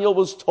what Daniel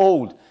was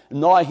told.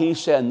 Now he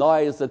said, now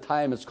is the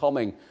time is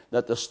coming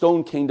that the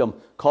stone kingdom,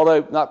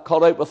 not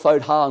cut out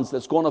without hands,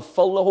 that's going to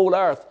fill the whole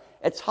earth.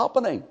 It's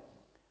happening.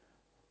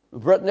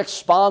 Britain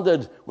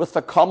expanded with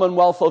the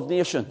Commonwealth of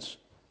Nations.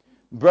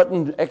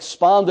 Britain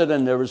expanded,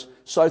 and there was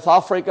South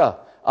Africa,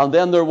 and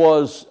then there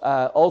was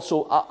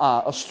also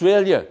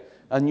Australia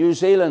and New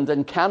Zealand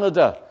and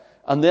Canada.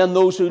 And then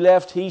those who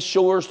left his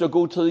shores to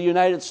go to the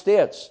United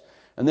States.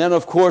 And then,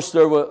 of course,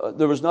 there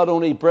was not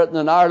only Britain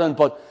and Ireland,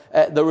 but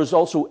there was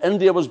also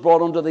India was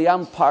brought under the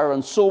empire,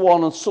 and so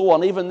on and so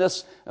on. Even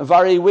this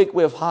very week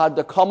we've had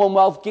the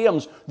Commonwealth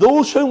Games.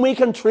 Those whom we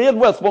can trade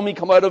with when we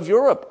come out of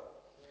Europe.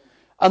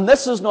 And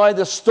this is now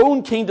the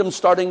stone kingdom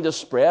starting to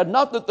spread.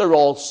 Not that they're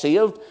all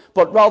saved,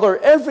 but rather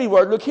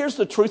everywhere. Look, here's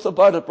the truth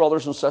about it,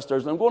 brothers and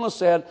sisters. And I'm going to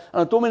say it,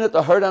 and I don't mean it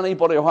to hurt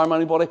anybody or harm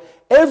anybody.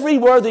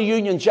 Everywhere the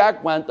Union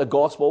Jack went, the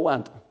gospel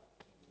went.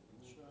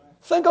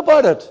 Think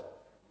about it.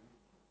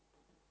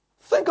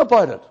 Think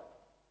about it.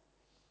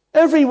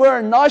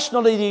 Everywhere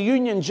nationally the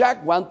Union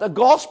Jack went, the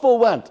gospel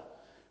went.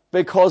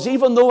 Because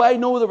even though I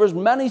know there was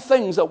many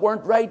things that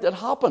weren't right that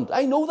happened,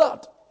 I know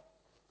that.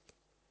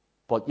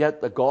 But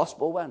yet the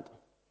gospel went.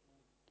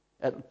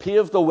 It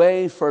paved the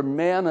way for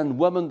men and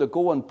women to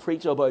go and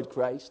preach about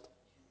Christ.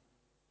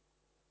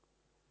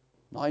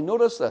 Now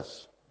notice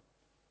this.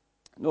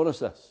 Notice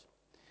this.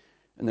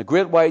 In the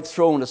great white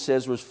throne, it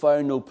says, was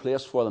found no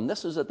place for them.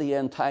 This is at the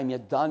end time,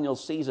 yet Daniel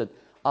sees it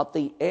at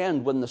the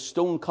end when the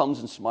stone comes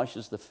and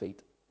smashes the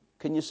feet.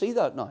 Can you see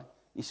that now?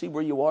 You see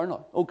where you are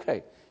now?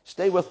 Okay,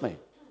 stay with me.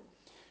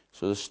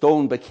 So the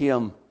stone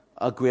became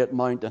a great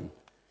mountain,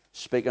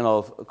 speaking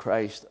of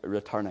Christ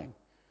returning.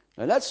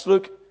 Now let's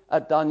look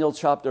at Daniel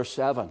chapter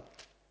 7.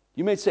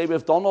 You may say,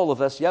 we've done all of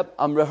this. Yep,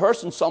 I'm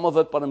rehearsing some of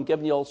it, but I'm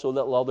giving you also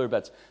little other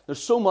bits.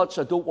 There's so much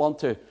I don't want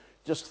to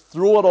just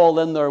throw it all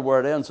in there where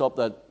it ends up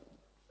that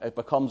it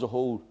becomes a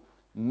whole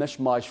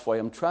mishmash for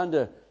you. I'm trying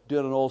to do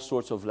it on all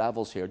sorts of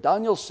levels here.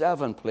 Daniel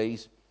 7,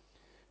 please.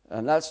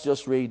 And let's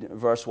just read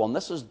verse 1.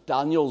 This is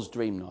Daniel's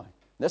dream now.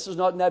 This is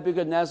not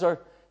Nebuchadnezzar.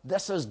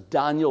 This is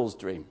Daniel's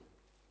dream.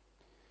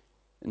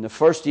 In the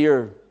first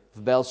year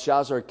of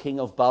Belshazzar, king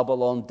of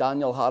Babylon,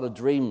 Daniel had a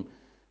dream,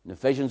 and the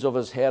visions of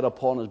his head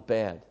upon his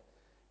bed.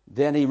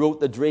 Then he wrote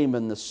the dream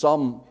and the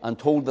sum, and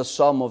told the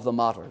sum of the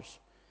matters.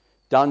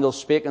 Daniel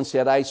spake and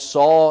said, I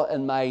saw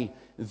in my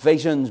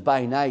visions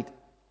by night,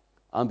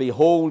 and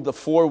behold, the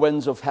four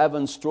winds of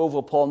heaven strove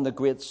upon the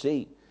great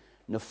sea.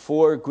 And the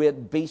four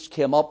great beasts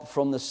came up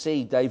from the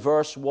sea,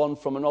 diverse one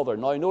from another.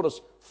 Now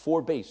notice,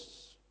 four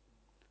beasts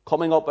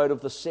coming up out of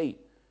the sea.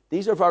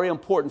 These are very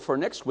important for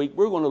next week.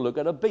 We're going to look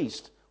at a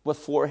beast with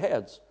four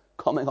heads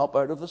coming up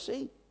out of the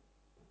sea.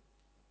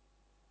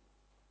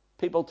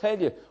 People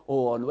tell you,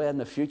 oh, and in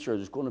the future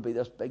there's going to be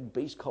this big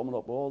beast coming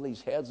up with all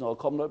these heads and all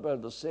coming up out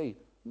of the sea.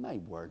 My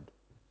word.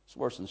 It's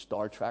worse than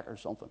Star Trek or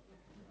something.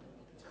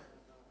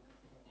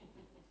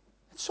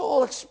 It's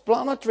all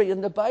explanatory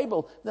in the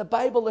Bible. The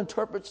Bible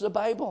interprets the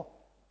Bible.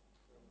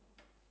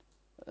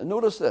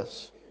 Notice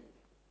this.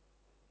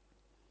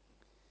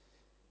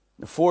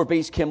 The four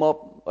beasts came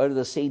up out of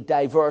the sea,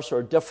 diverse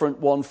or different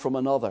one from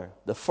another.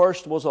 The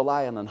first was a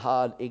lion and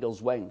had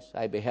eagle's wings.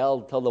 I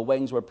beheld till the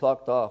wings were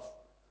plucked off.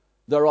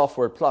 Thereof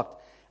were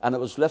plucked, and it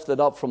was lifted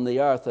up from the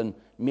earth and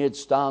made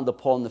stand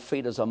upon the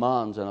feet as a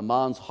man's, and a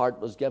man's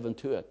heart was given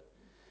to it.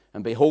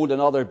 And behold,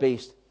 another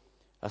beast,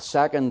 a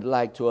second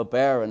like to a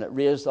bear, and it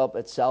raised up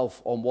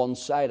itself on one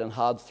side and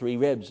had three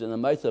ribs in the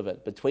mouth of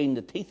it, between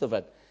the teeth of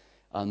it.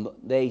 And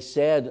they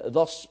said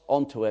thus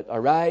unto it,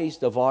 Arise,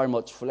 devour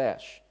much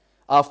flesh.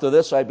 After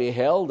this I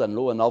beheld, and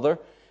lo, another,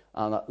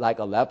 and like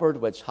a leopard,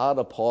 which had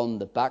upon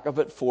the back of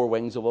it four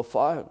wings of a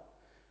fowl.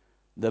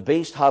 The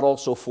beast had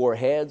also four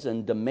heads,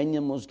 and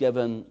dominion was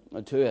given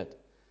to it.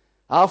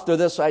 After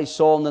this I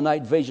saw in the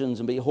night visions,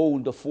 and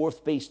behold, the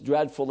fourth beast,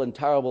 dreadful and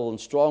terrible and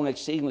strong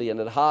exceedingly, and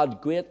it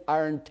had great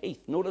iron teeth.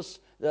 Notice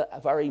the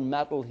very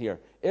metal here.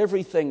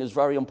 Everything is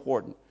very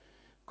important.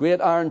 Great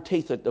iron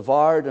teeth it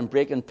devoured and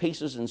brake in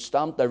pieces and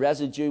stamped the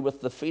residue with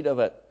the feet of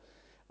it.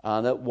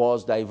 And it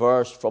was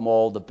diverse from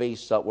all the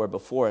beasts that were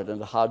before it.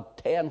 And it had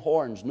 10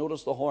 horns.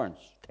 Notice the horns.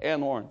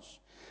 10 horns.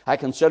 I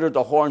considered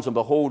the horns, and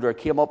behold, there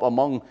came up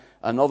among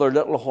another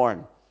little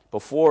horn,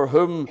 before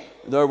whom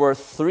there were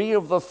 3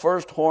 of the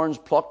first horns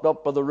plucked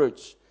up by the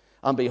roots.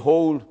 And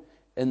behold,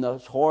 in the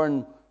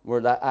horn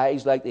were the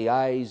eyes like the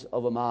eyes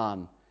of a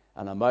man,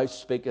 and a mouth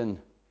speaking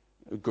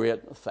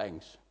great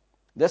things.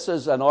 This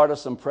is an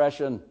artist's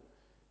impression.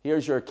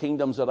 Here's your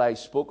kingdoms that I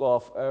spoke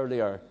of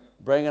earlier,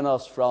 bringing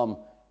us from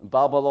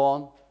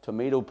Babylon to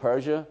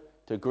Medo-Persia,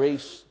 to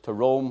Greece, to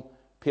Rome,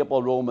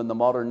 papal Rome, and the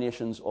modern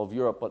nations of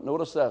Europe. But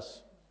notice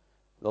this,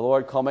 the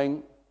Lord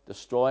coming,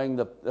 destroying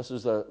this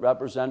is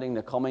representing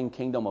the coming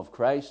kingdom of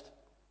Christ.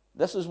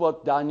 This is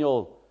what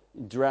Daniel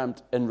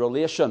dreamt in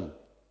relation.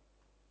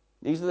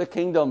 These are the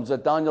kingdoms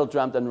that Daniel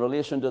dreamt in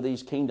relation to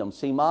these kingdoms.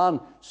 See, man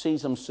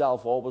sees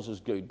himself always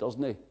as good,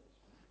 doesn't he?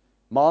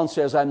 Man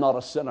says, I'm not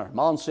a sinner.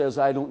 Man says,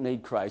 I don't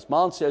need Christ.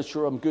 Man says,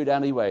 sure, I'm good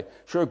anyway.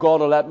 Sure,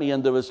 God will let me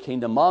into his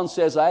kingdom. Man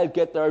says, I'll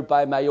get there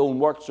by my own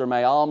works or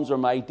my alms or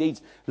my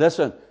deeds.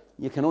 Listen,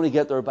 you can only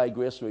get there by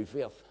grace through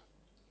faith.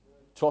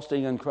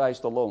 Trusting in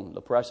Christ alone,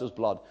 the precious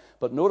blood.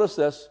 But notice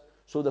this.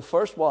 So the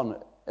first one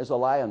is a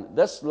lion.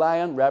 This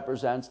lion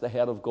represents the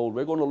head of gold.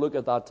 We're going to look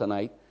at that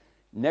tonight.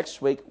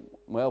 Next week,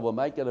 well, we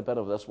might get a bit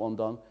of this one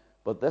done.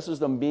 But this is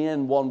the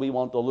main one we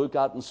want to look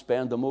at and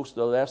spend the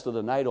rest of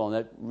the night on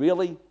it.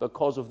 Really,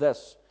 because of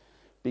this.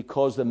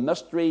 Because the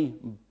mystery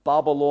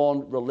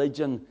Babylon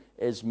religion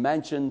is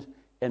mentioned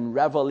in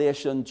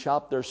Revelation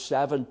chapter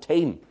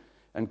 17.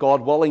 And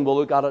God willing, we'll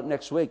look at it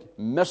next week.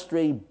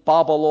 Mystery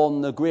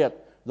Babylon the Great,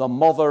 the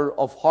mother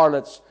of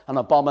harlots and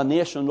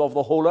abomination of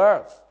the whole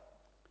earth.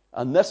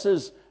 And this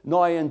is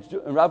now in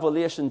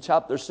Revelation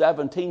chapter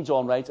 17,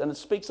 John writes, and it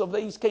speaks of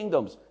these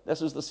kingdoms.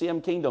 This is the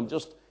same kingdom,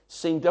 just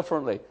seen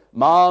differently.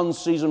 Man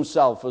sees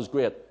himself as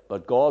great,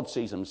 but God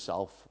sees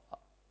himself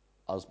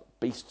as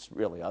beasts,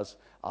 really, as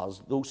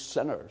those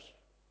sinners.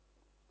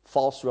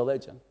 False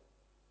religion.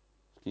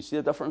 Can you see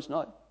the difference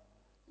now?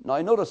 Now,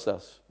 notice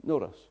this.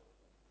 Notice.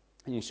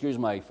 And you excuse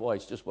my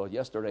voice, just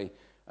yesterday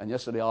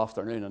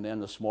afternoon and then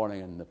this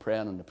morning, and the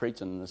praying and the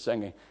preaching and the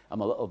singing,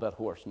 I'm a little bit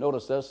hoarse.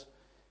 Notice this.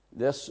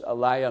 This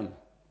lion,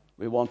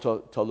 we want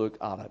to look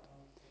at it.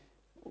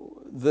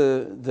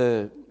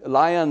 The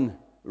lion,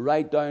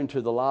 right down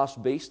to the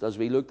last beast, as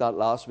we looked at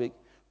last week,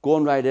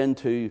 going right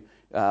into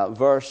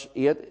verse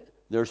 8,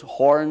 there's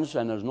horns,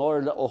 and there's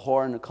another little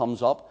horn that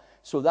comes up.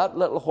 So that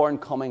little horn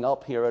coming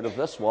up here out of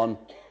this one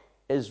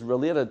is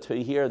related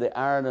to here, the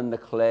iron and the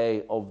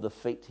clay of the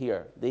feet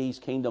here. These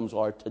kingdoms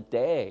are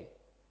today.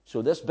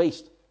 So this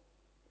beast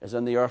is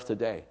in the earth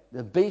today.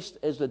 The beast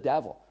is the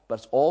devil, but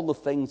it's all the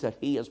things that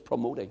he is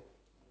promoting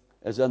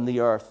is in the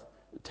earth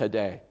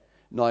today.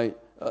 Now,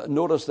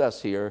 notice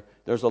this here.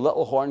 There's a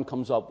little horn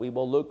comes up. We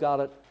will look at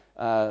it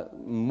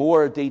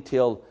more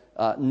detail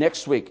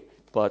next week.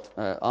 But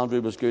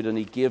Andrew was good, and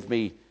he gave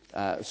me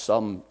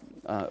some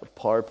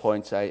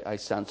PowerPoints. I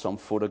sent some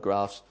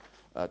photographs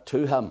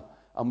to him.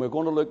 And we're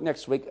going to look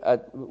next week we're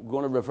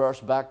going to reverse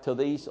back to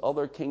these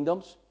other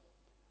kingdoms.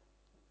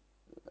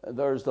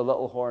 There's the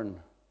little horn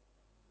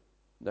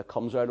that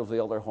comes out of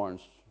the other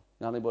horns.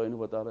 Anybody know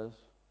what that is?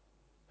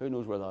 Who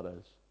knows where that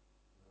is?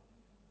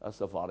 That's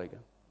the Vatican.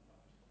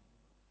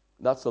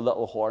 That's the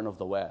little horn of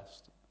the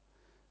West.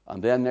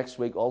 And then next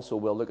week also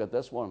we'll look at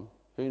this one.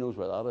 Who knows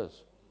where that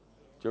is?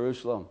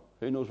 Jerusalem.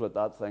 Who knows what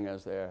that thing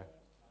is there?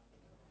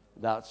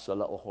 That's the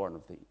little horn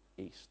of the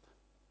East.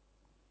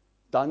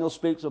 Daniel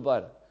speaks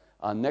about it.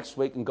 And next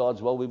week, in God's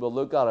will, we will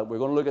look at it. We're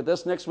going to look at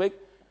this next week.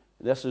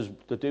 This is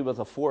to do with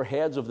the 4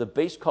 heads of the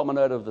beast coming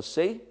out of the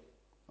sea,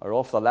 or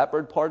off the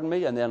leopard, pardon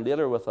me, and then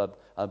later with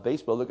a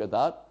beast. We'll look at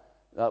that.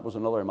 That was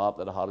another map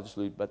that I had. Just a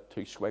little bit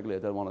too squiggly. I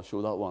didn't want to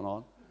show that one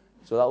on.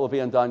 So that will be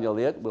in Daniel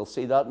 8. We'll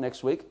see that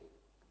next week.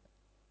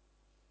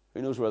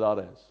 Who knows where that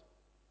is?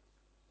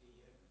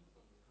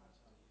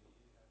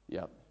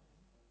 Yeah.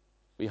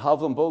 We have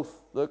them both.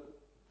 Look,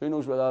 who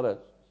knows where that is?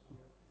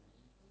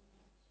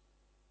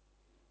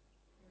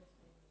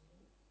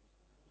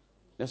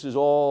 This is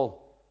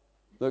all,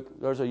 look,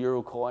 there's a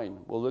euro coin.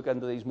 We'll look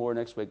into these more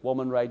next week.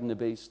 Woman riding the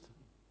beast.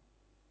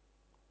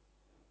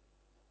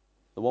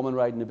 The woman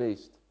riding the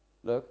beast.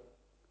 Look.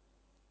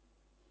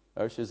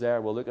 There she's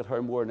there. We'll look at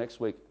her more next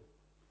week.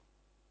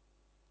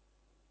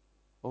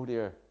 Oh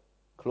dear.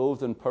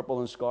 Clothed in purple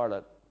and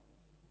scarlet.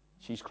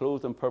 She's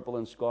clothed in purple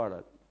and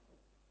scarlet.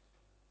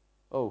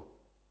 Oh,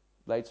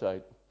 lights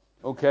out.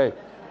 Okay.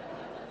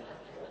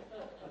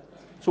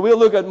 So we'll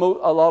look at a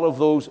lot of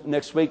those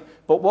next week.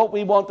 But what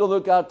we want to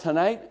look at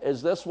tonight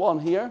is this one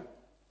here.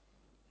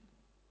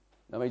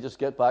 Let me just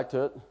get back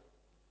to it.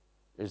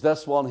 Is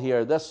this one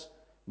here, this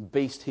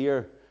beast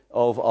here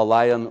of a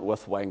lion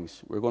with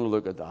wings. We're going to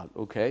look at that,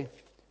 okay?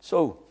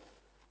 So,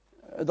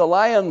 the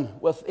lion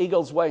with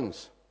eagle's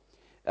wings.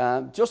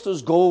 Just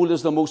as gold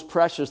is the most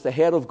precious, the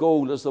head of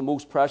gold is the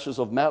most precious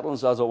of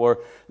metals, as it were,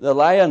 the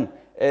lion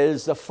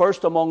is the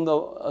first among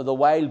the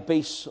wild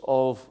beasts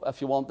of,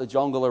 if you want, the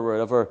jungle or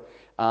wherever,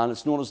 and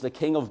it's known as the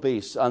king of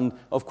beasts. And,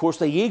 of course,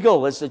 the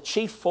eagle is the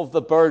chief of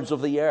the birds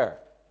of the air.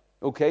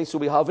 Okay, so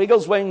we have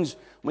eagle's wings,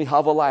 we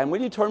have a lion.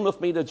 Will you turn with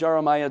me to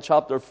Jeremiah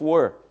chapter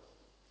 4?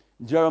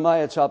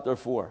 Jeremiah chapter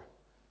 4.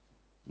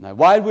 Now,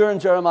 while we're in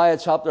Jeremiah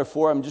chapter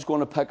 4, I'm just going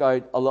to pick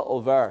out a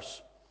little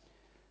verse.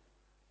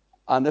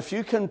 And if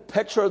you can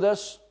picture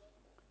this,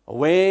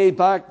 way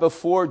back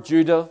before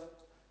Judah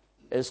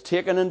is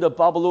taken into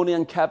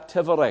Babylonian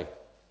captivity,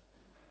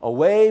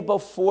 away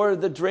before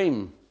the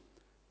dream,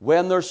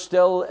 when they're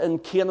still in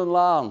Canaan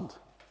land,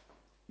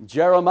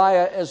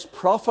 Jeremiah is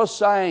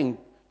prophesying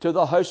to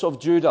the house of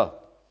Judah.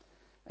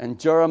 And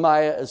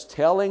Jeremiah is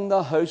telling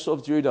the house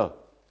of Judah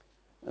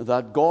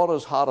that God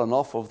has had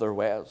enough of their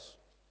ways.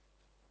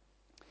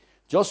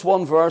 Just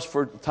one verse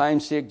for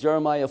time's sake,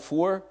 Jeremiah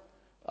 4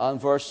 and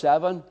verse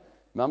 7.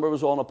 Remember it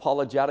was on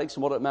apologetics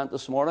and what it meant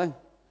this morning?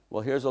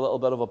 Well, here's a little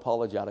bit of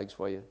apologetics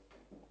for you.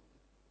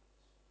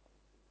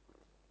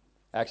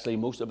 Actually,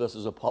 most of this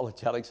is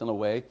apologetics in a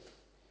way.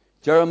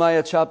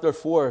 Jeremiah chapter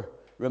 4,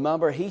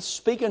 remember, he's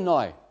speaking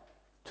now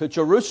to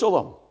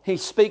Jerusalem.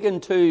 He's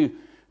speaking to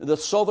the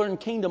southern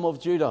kingdom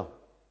of Judah.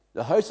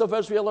 The house of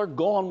Israel are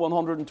gone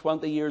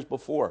 120 years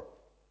before.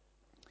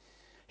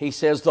 He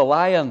says, the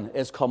lion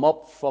is come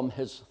up from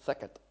his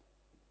thicket,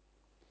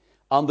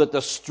 and the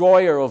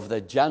destroyer of the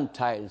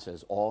Gentiles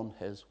is on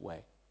his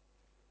way.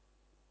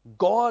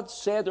 God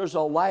said there's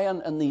a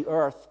lion in the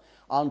earth,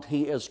 and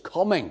he is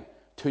coming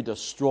to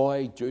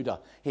destroy Judah.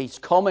 He's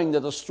coming, the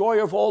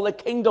destroyer of all the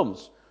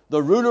kingdoms,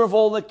 the ruler of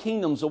all the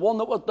kingdoms, the one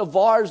that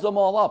devours them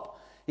all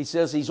up. He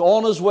says he's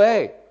on his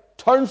way.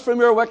 Turn from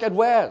your wicked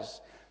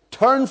ways.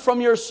 Turn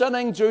from your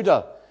sinning,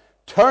 Judah.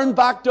 Turn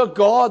back to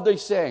God, they're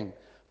saying.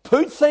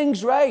 Put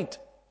things right.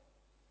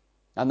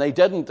 And they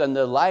didn't, and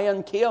the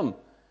lion came.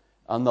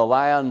 And the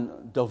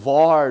lion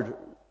devoured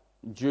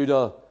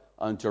Judah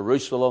and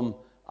Jerusalem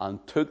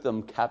and took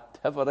them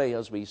captivity,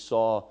 as we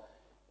saw,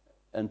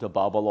 into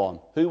Babylon.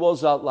 Who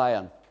was that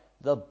lion?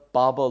 The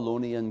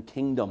Babylonian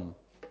kingdom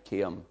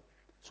came.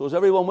 So is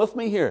everyone with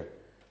me here?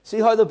 See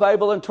how the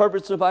Bible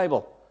interprets the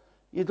Bible?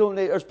 You don't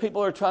need, there's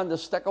people who are trying to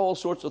stick all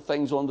sorts of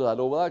things onto that.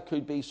 Oh, well, that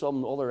could be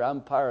some other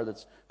empire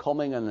that's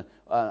coming, and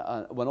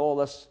when all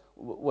this,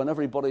 when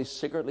everybody's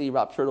secretly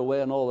raptured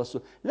away and all this.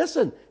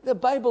 Listen, the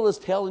Bible is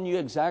telling you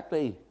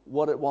exactly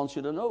what it wants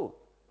you to know.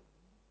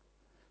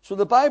 So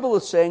the Bible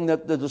is saying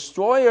that the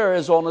destroyer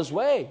is on his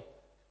way.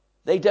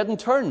 They didn't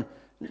turn.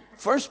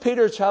 1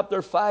 Peter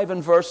chapter 5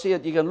 and verse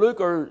 8. You can look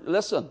or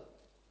listen.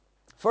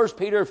 1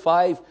 Peter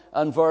 5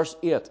 and verse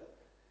 8.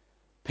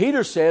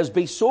 Peter says,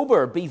 be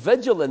sober, be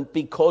vigilant,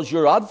 because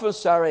your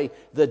adversary,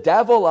 the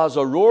devil, as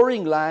a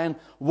roaring lion,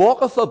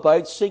 walketh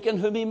about seeking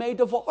whom he may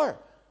devour.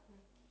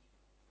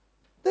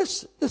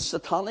 This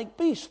satanic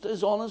beast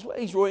is on his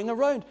way. He's roaring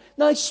around.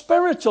 Now,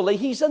 spiritually,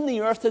 he's in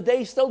the earth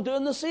today still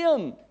doing the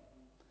same.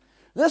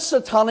 This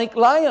satanic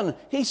lion,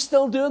 he's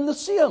still doing the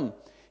same.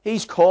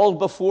 He's called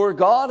before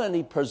God and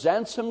he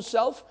presents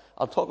himself.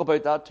 I'll talk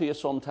about that to you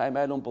sometime.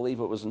 I don't believe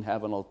it was in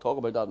heaven. I'll talk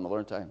about that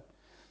another time.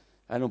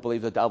 I don't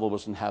believe the devil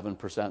was in heaven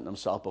presenting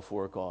himself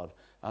before God.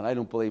 And I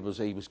don't believe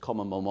he was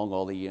coming among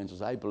all the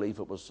angels. I believe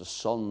it was the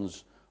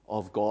sons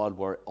of God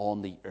were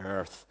on the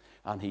earth.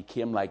 And he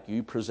came like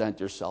you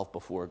present yourself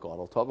before God.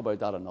 I'll talk about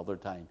that another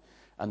time.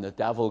 And the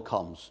devil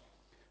comes.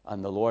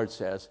 And the Lord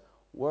says,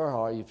 where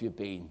have you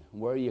been?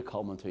 Where are you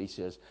coming to? He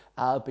says,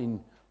 I've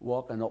been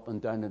walking up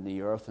and down in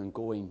the earth and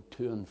going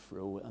to and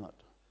fro in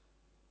it.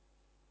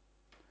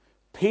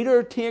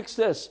 Peter takes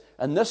this,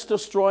 and this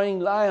destroying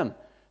lion,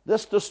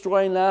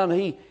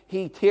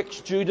 he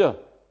takes Judah.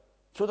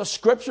 So the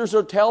scriptures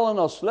are telling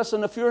us,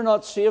 listen, if you're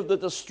not saved, the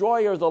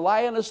destroyer, the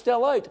lion is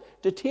still out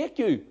to take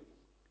you,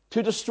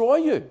 to destroy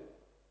you.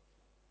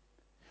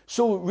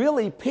 So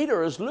really,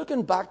 Peter is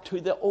looking back to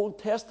the Old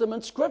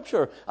Testament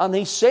scripture, and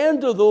he's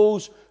saying to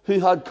those who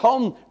had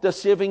come to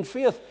saving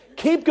faith,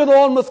 keep going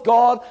on with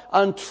God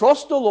and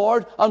trust the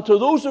Lord. And to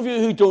those of you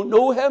who don't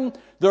know him,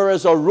 there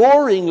is a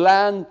roaring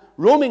lion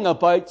roaming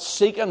about,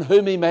 seeking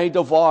whom he may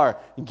devour.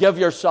 Give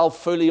yourself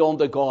fully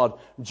unto God,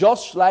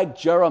 just like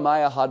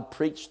Jeremiah had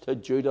preached to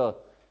Judah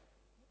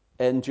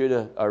in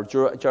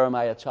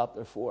Jeremiah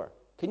chapter 4.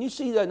 Can you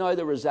see that now,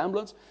 the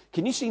resemblance?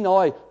 Can you see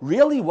now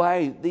really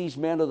why these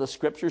men of the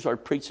scriptures are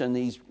preaching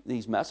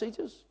these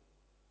messages?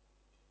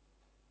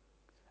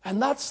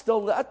 And that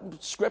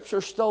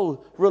scripture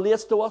still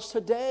relates to us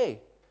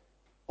today,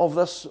 of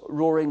this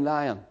roaring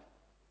lion.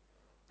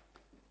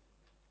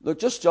 Look,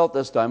 just jot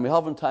this down. We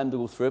haven't time to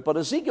go through it. But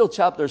Ezekiel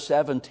chapter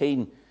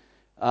 17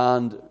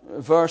 and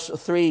verse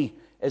 3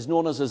 is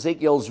known as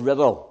Ezekiel's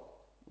riddle.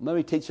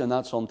 Maybe teach on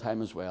that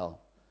sometime as well.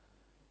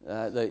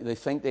 They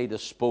think they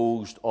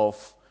disposed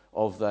of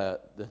the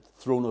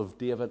throne of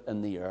David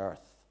in the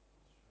earth.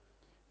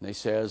 And they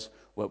says,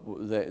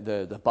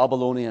 the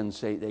Babylonians,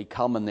 they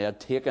come and they had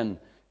taken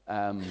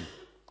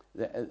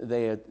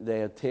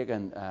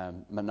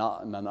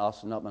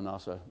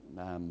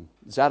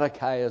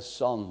Zedekiah's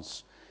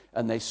sons,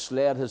 and they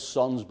slayed his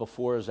sons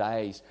before his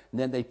eyes, and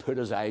then they put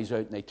his eyes out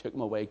and they took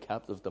him away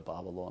captive to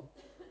Babylon.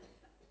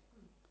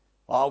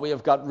 Oh, we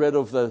have got rid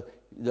of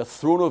the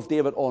throne of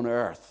David on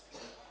earth.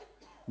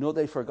 You know what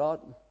they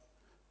forgot?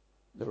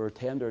 There were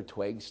tender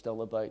twigs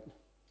still about.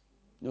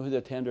 You know who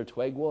the tender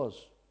twig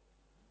was?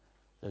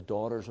 The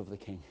daughters of the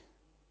king.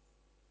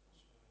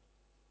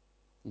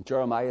 And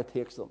Jeremiah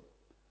takes them.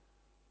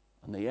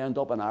 And they end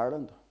up in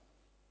Ireland.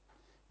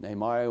 They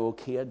marry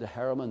O'Cade, the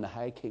Herman, the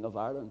high king of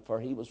Ireland, for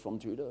he was from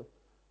Judah.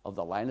 Of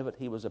the line of it,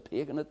 he was a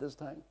pagan at this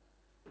time.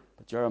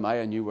 But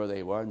Jeremiah knew where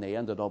they were, and they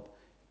ended up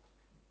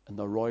in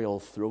the royal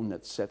throne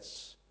that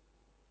sits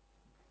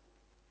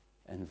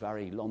in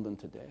very London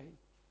today.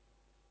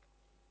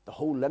 The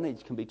whole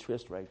lineage can be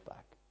traced right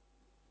back.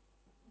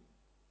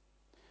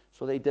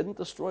 So they didn't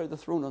destroy the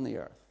throne on the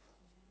earth.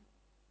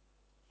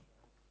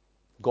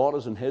 God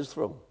is in his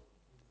throne.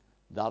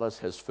 That is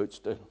his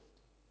footstool.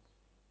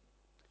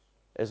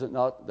 Is it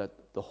not that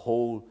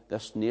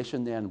this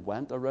nation then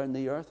went around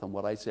the earth, and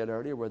what I said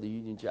earlier, where the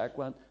Union Jack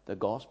went, the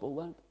gospel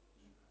went?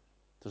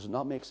 Does it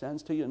not make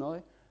sense to you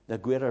now? The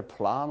greater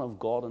plan of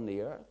God on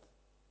the earth.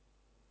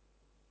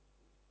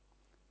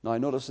 Now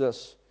notice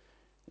this,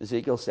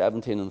 Ezekiel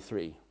 17 and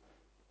 3.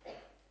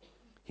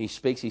 He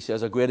speaks, he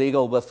says, a great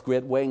eagle with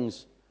great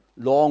wings,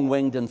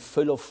 long-winged and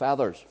full of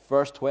feathers.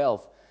 Verse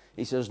 12,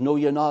 he says, know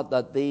ye not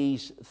that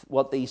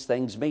what these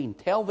things mean?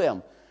 Tell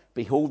them,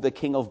 behold, the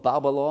king of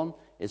Babylon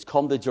is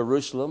come to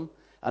Jerusalem,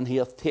 and he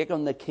hath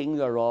taken the king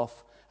thereof,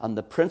 and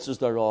the princes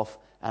thereof,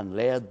 and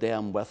led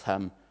them with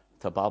him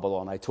to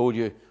Babylon. I told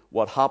you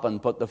what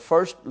happened, but the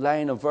first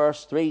line of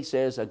verse 3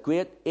 says, a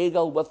great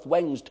eagle with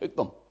wings took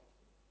them.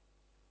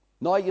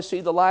 Now you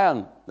see the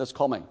lion that's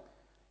coming.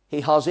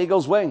 He has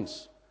eagle's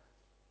wings.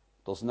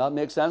 Doesn't that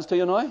make sense to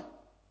you now?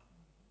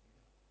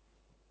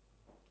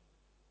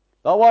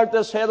 Thou art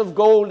this head of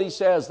gold, he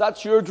says.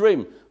 That's your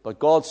dream. But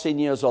God's seen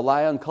you as a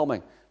lion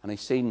coming, and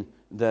he's seen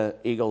the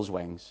eagle's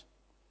wings.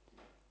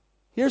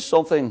 Here's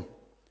something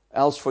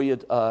else for you,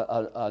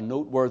 a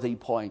noteworthy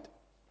point.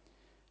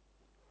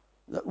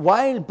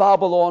 While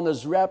Babylon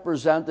is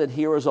represented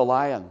here as a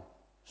lion,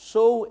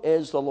 so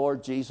is the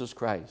Lord Jesus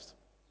Christ.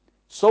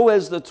 So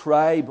is the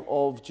tribe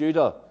of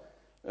Judah.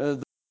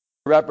 The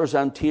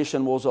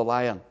representation was a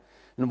lion.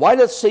 And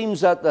while it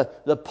seems that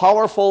the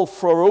powerful,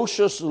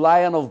 ferocious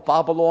lion of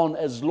Babylon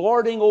is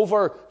lording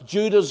over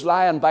Judah's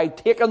lion by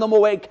taking them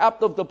away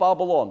captive to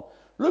Babylon,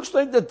 looks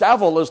like the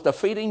devil is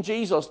defeating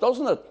Jesus,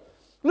 doesn't it?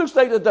 Looks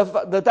like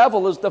the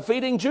devil is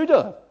defeating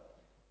Judah.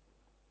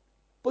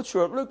 But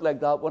sure, it looked like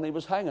that when he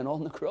was hanging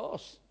on the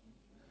cross.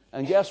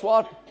 And guess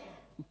what?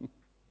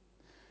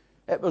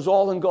 It was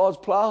all in God's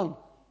plan.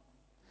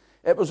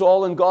 It was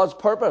all in God's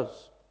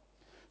purpose.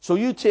 So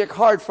you take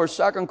heart for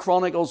 2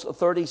 Chronicles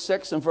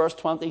 36 and verse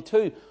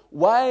 22.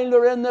 While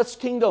they're in this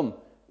kingdom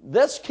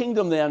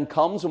then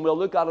comes, and we'll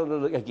look at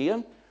it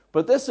again,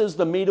 but this is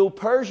the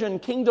Medo-Persian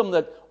kingdom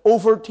that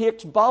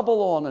overtakes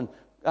Babylon, and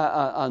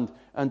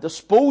and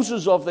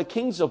disposes of the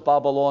kings of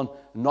Babylon.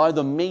 Now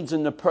the Medes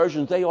and the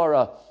Persians, they are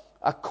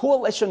a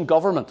coalition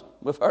government.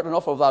 We've heard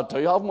enough of that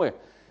too, haven't we?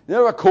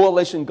 They're a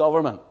coalition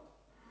government.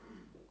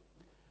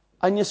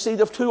 And you see, they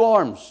have two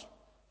arms.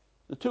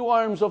 The two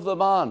arms of the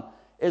man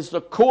is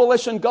the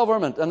coalition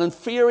government, an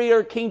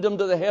inferior kingdom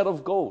to the head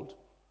of gold.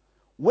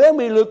 When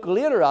we look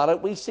later at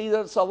it, we see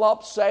that it's a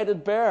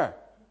lopsided bear.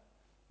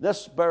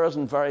 This bear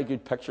isn't a very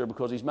good picture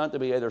because he's meant to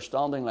be either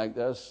standing like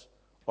this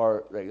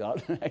or like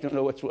that. I don't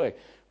know which way.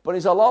 But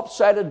he's a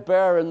lopsided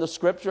bear in the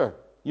scripture.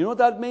 You know what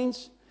that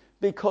means?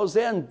 Because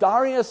then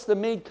Darius the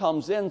Mede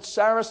comes in,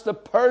 Cyrus the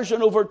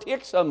Persian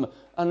overtakes him,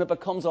 and it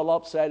becomes a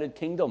lopsided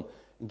kingdom.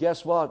 And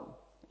guess what?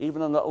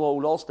 Even in little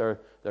old Ulster,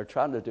 they're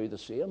trying to do the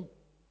same.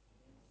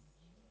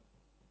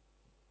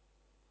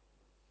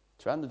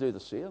 Trying to do the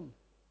same.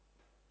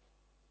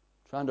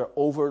 Trying to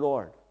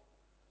overlord.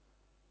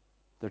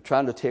 They're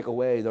trying to take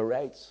away their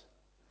rights.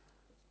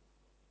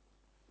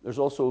 There's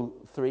also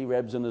 3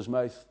 ribs in his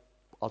mouth.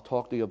 I'll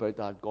talk to you about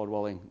that, God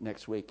willing,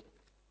 next week.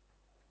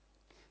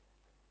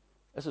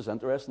 This is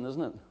interesting,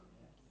 isn't it?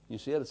 You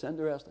see it? It's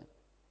interesting.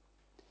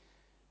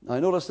 Now,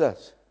 notice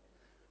this.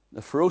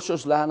 The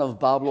ferocious lion of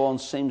Babylon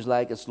seems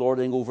like it's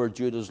lording over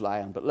Judah's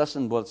lion. But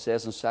listen what it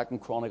says in 2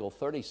 Chronicles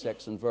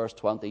 36 and verse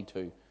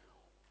 22.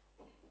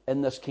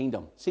 In this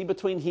kingdom. See,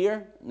 between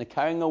here and the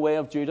carrying away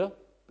of Judah,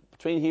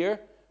 between here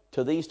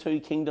to these 2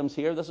 kingdoms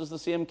here, this is the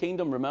same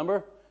kingdom,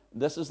 remember?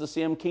 This is the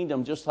same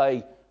kingdom, just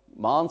how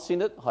man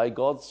seen it, how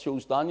God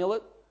shows Daniel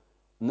it.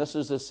 And this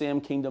is the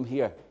same kingdom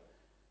here.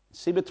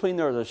 See, between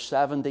there's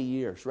 70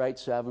 years, right?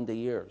 70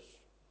 years.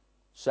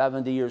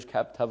 70 years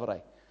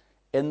captivity.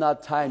 In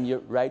that time,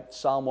 you write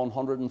Psalm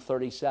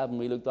 137,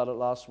 we looked at it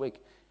last week.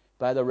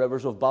 By the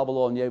rivers of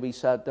Babylon, yeah, we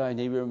sat down.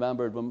 He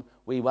remembered when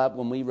we wept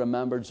when we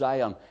remembered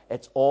Zion.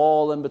 It's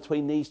all in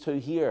between these 2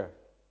 here.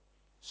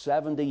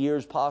 70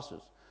 years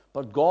passes.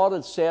 But God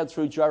had said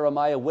through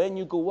Jeremiah, when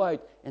you go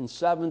out in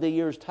 70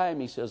 years'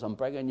 time, he says, I'm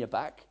bringing you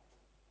back.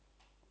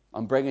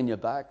 I'm bringing you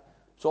back.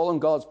 It's all in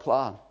God's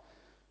plan.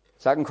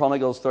 2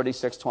 Chronicles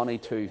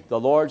 36:22. The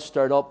Lord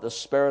stirred up the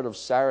spirit of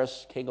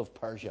Cyrus, king of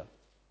Persia.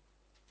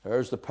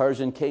 There's the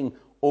Persian king.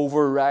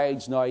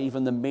 Overrides now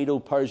even the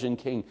Medo-Persian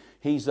king.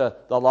 He's the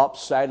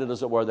lopsided,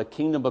 as it were. The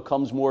kingdom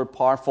becomes more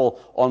powerful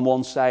on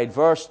one side.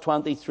 Verse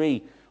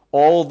 23.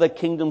 All the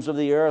kingdoms of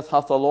the earth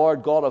hath the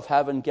Lord God of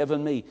heaven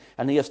given me,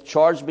 and he hath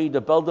charged me to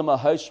build him a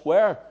house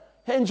where?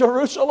 In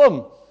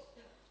Jerusalem.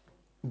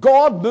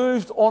 God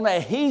moved on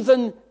a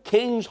heathen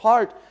king's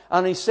heart,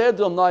 and he said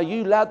to him, now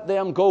you let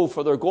them go,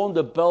 for they're going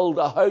to build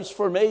a house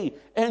for me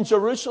in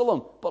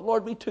Jerusalem. But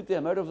Lord, we took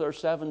them out of there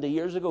 70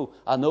 years ago.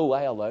 I know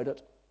I allowed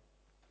it.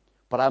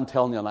 But I'm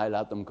telling you, and I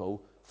let them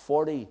go.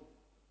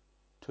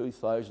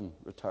 42,000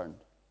 returned.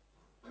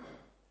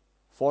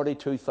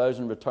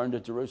 42,000 returned to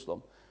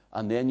Jerusalem.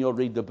 And then you'll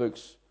read the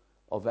books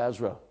of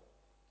Ezra,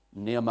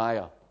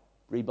 Nehemiah,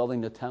 rebuilding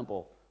the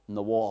temple and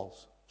the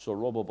walls.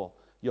 Zerubbabel.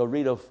 You'll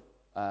read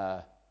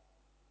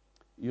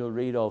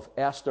of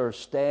Esther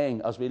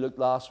staying, as we looked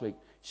last week.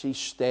 She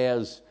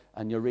stays,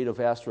 and you read of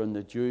Esther and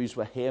the Jews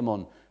with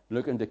Haman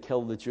looking to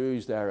kill the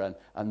Jews there,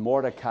 and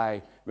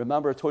Mordecai.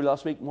 Remember I told you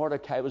last week,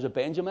 Mordecai was a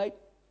Benjamite.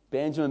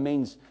 Benjamin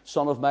means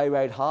son of my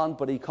right hand,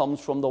 but he comes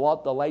from the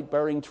what? The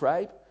light-bearing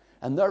tribe.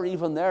 And they're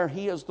even there.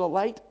 He is the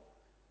light.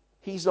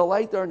 He's the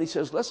light there, and he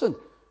says, listen,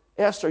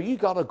 Esther, you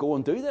got to go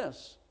and do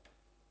this.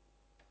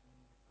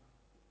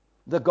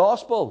 The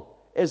gospel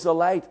is the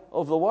light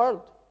of the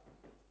world.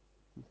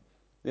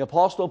 The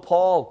Apostle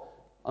Paul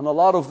and a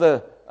lot of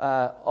the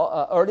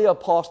early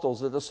apostles,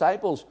 the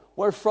disciples,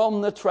 were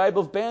from the tribe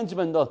of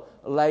Benjamin, the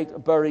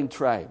light-bearing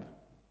tribe.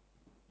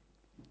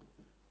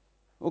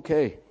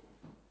 Okay.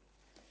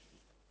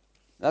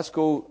 Let's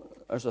go.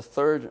 There's a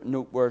third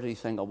noteworthy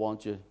thing I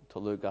want you to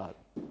look at.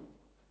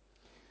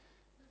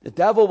 The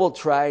devil will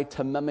try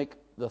to mimic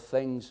the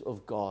things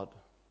of God.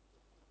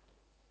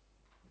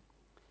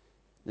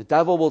 The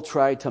devil will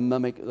try to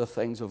mimic the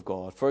things of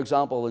God. For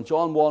example, in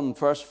John 1,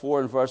 verse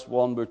 4 and verse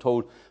 1, we're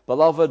told,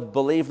 Beloved,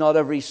 believe not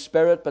every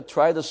spirit, but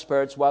try the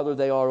spirits whether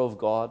they are of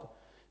God,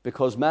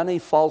 because many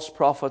false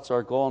prophets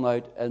are gone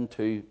out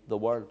into the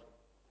world.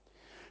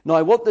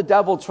 Now, what the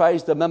devil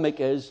tries to mimic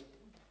is,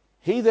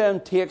 he then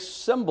takes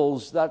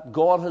symbols that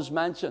God has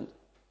mentioned,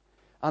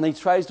 and he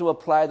tries to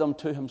apply them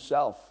to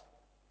himself.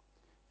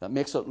 That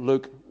makes it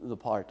look the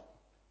part.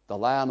 The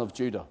Lion of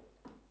Judah.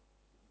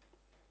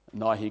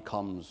 Now he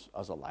comes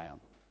as a lion.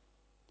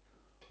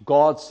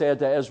 God said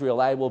to Israel,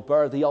 I will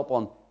bear thee up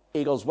on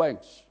eagle's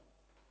wings.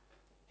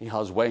 He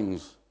has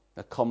wings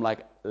that come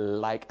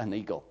like an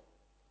eagle.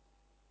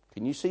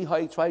 Can you see how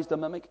he tries to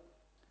mimic?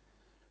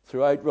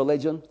 Throughout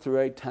religion,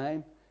 throughout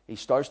time, he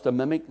starts to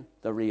mimic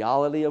the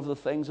reality of the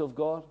things of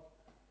God.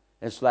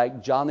 It's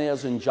like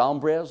Jannes and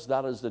Jambres,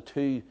 that is the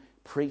 2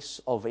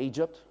 priests of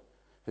Egypt,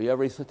 who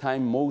every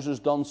time Moses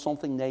done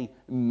something, they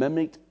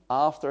mimicked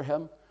after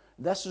him.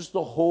 This is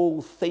the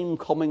whole theme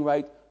coming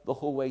right the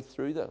whole way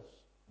through this.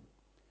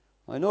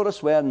 I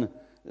notice when,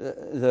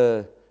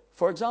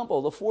 for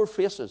example, the 4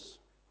 faces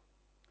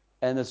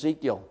in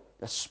Ezekiel,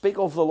 that speak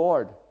of the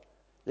Lord.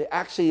 They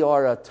actually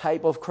are a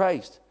type of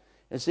Christ.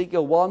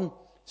 Ezekiel 1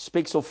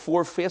 speaks of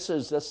 4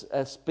 faces,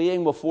 this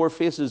being with 4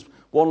 faces,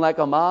 one like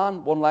a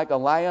man, one like a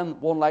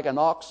lion, one like an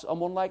ox, and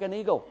one like an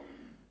eagle.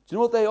 Do you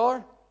know what they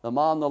are? The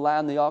man, the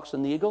lion, the ox,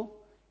 and the eagle.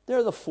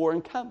 They're the 4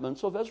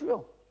 encampments of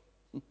Israel.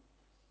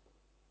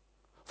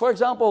 For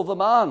example, the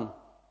man.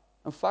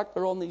 In fact,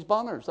 they're on these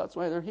banners. That's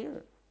why they're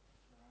here.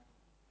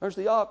 There's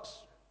the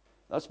ox.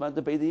 That's meant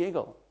to be the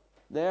eagle.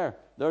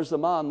 There's the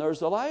man. There's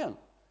the lion.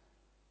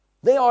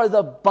 They are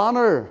the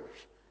banner.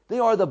 They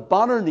are the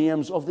banner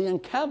names of the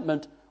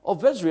encampment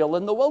of Israel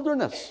in the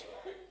wilderness.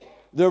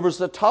 There was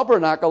the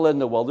tabernacle in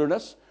the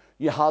wilderness.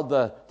 You had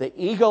the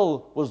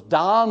eagle was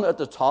down at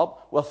the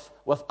top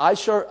with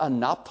Asher and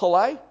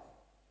Naphtali.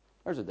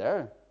 There's it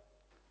there.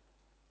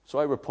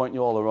 Sorry, we're pointing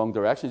you all the wrong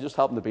direction. It just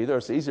happened to be there.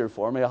 It's easier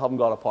for me. I haven't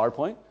got a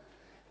PowerPoint.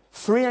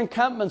 3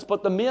 encampments,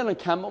 but the main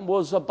encampment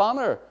was a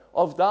banner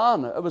of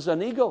Dan. It was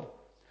an eagle.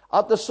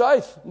 At the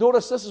south,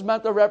 notice this is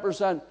meant to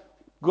represent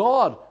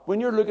God. When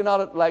you're looking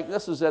at it like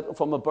this is it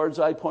from a bird's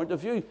eye point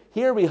of view.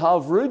 Here we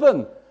have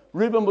Reuben.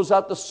 Reuben was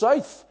at the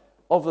south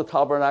of the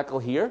tabernacle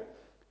here.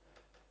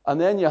 And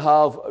then you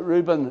have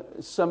Reuben,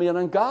 Simeon,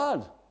 and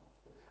Gad.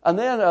 And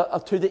then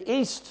to the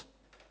east,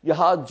 you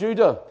had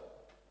Judah.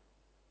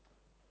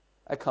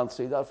 I can't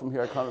see that from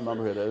here. I can't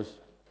remember who it is.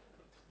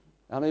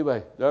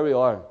 Anyway, there we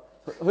are.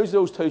 Who's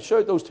those 2?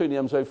 Shout those 2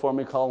 names out for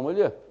me, Colin, will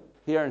you?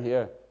 Here and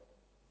here.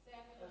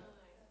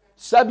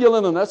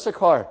 Zebulun and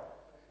Issachar.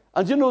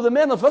 And you know, the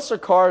men of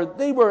Issachar,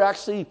 they were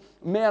actually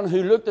men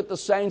who looked at the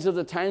signs of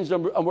the times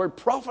and were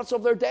prophets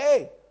of their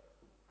day.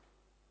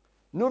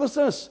 Notice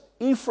this.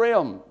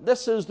 Ephraim,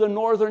 this is the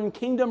northern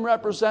kingdom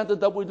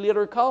represented that would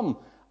later come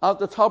at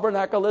the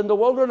tabernacle in the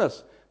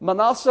wilderness.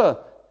 Manasseh,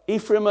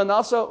 Ephraim and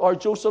Manasseh are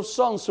Joseph's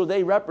sons, so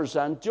they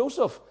represent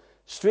Joseph.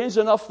 Strange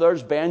enough,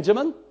 there's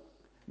Benjamin.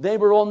 They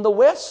were on the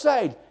west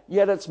side,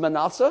 yet it's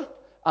Manasseh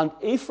and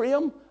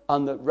Ephraim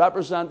and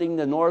representing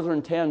the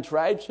northern 10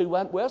 tribes who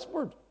went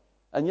westward.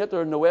 And yet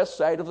they're on the west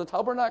side of the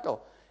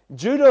tabernacle.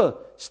 Judah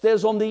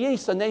stays on the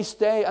east, and they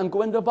stay and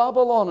go into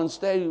Babylon and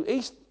stay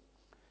east.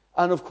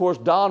 And of course,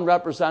 Dan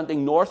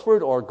representing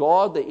northward, or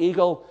God, the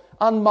eagle.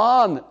 And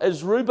man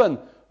is Reuben.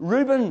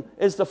 Reuben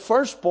is the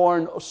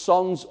firstborn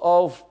sons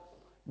of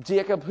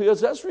Jacob, who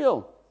is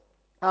Israel.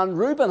 And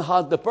Reuben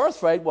had the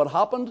birthright. What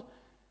happened?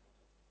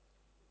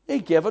 He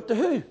gave it to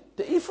who?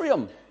 To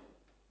Ephraim.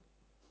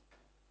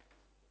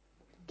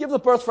 Give the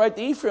birthright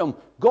to Ephraim.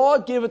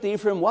 God gave it to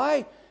Ephraim.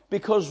 Why?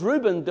 Because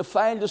Reuben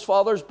defiled his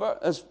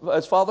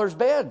father's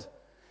bed.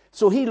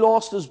 So he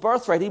lost his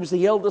birthright. He was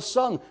the eldest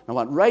son. And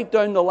went right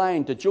down the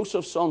line to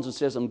Joseph's sons and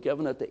says, I'm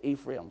giving it to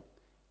Ephraim.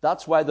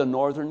 That's why the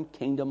northern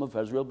kingdom of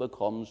Israel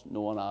becomes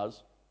known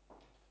as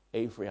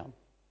Ephraim.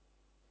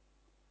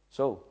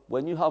 So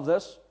when you have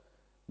this,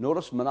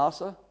 notice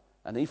Manasseh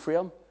and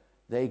Ephraim,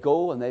 they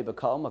go and they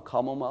become a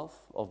commonwealth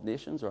of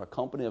nations, or a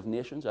company of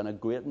nations, and a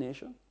great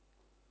nation.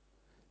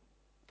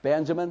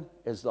 Benjamin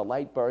is the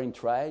light-bearing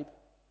tribe.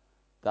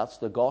 That's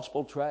the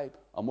gospel tribe.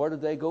 And where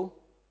did they go?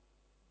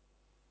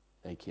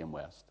 They came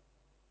west.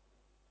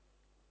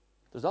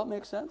 Does that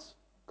make sense?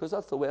 Because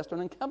that's the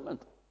western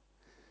encampment.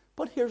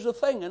 But here's the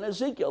thing. In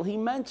Ezekiel, he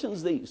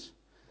mentions these,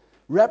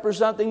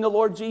 representing the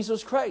Lord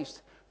Jesus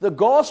Christ. The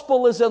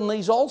gospel is in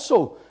these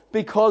also,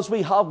 because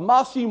we have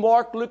Matthew,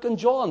 Mark, Luke, and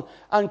John.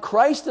 And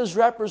Christ is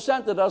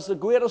represented as the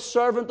greatest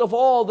servant of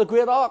all, the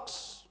great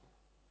ox.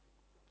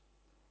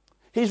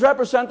 He's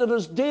represented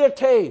as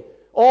deity,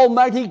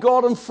 Almighty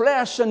God in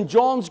flesh in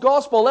John's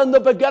Gospel. In the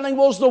beginning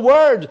was the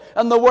Word,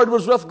 and the Word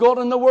was with God,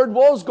 and the Word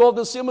was God,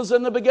 the same as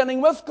in the beginning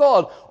with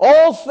God.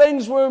 All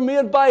things were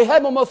made by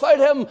Him, and without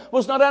Him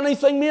was not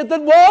anything made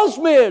that was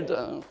made.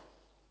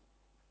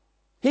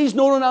 He's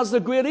known as the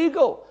great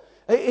eagle.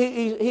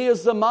 He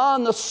is the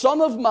man, the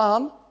Son of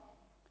Man,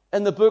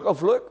 in the book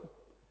of Luke.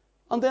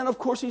 And then, of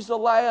course, He's the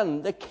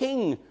Lion, the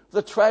King,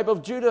 the tribe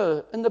of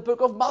Judah, in the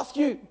book of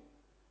Matthew.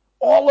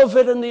 All of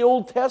it in the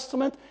Old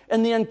Testament,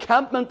 in the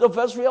encampment of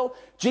Israel.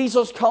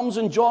 Jesus comes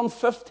in John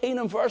 15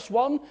 and verse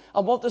 1,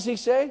 and what does He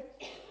say?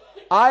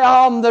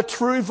 I am the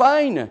true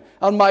vine,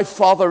 and my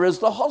Father is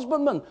the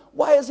husbandman.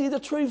 Why is He the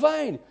true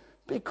vine?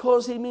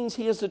 Because He means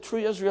He is the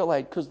true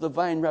Israelite, because the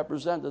vine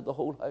represented the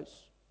whole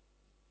house.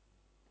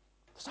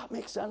 Does that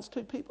make sense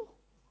to people?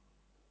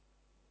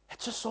 It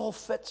just all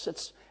fits.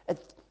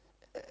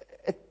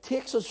 It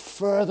takes us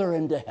further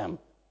into Him.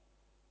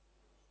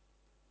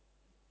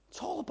 It's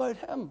all about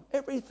Him.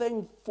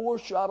 Everything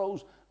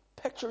foreshadows,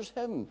 pictures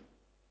Him.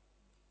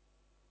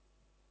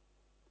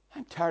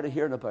 I'm tired of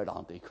hearing about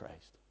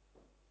Antichrist.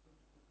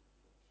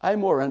 I'm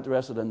more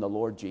interested in the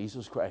Lord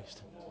Jesus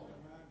Christ.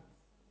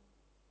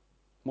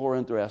 More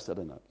interested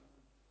in it.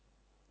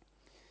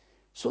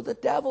 So the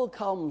devil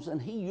comes and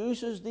he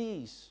uses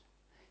these.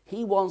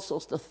 He wants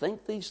us to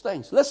think these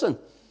things. Listen,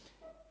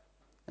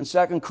 in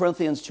 2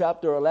 Corinthians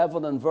chapter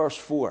 11 and verse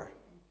 4.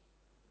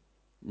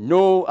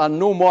 No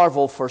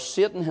marvel, for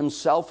Satan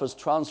himself is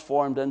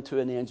transformed into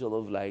an angel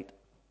of light.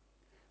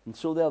 And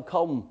so they'll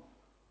come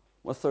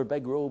with their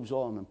big robes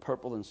on in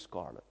purple and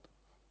scarlet.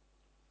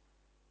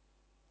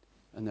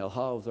 And they'll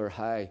have their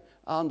high,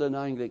 and in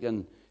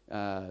Anglican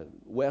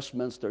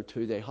Westminster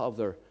too, they have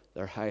their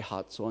high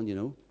hats on, you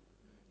know.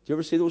 Do you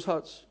ever see those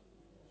hats?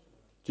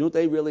 Do you know what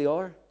they really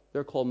are?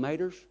 They're called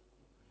mitres.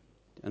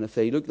 And if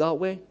they look that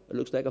way, it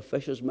looks like a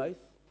fish's mouth.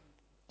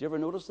 Do you ever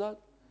notice that?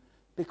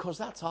 Because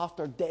that's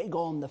after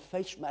Dagon, the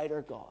fish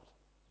mitre god.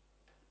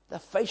 The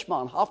fish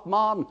man,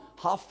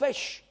 half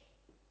fish.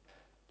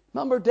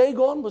 Remember,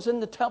 Dagon was in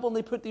the temple and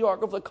they put the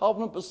Ark of the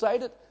Covenant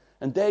beside it,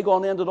 and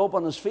Dagon ended up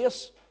on his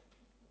face.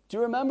 Do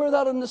you remember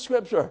that in the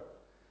scripture?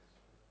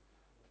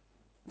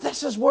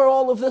 This is where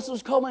all of this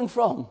is coming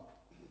from.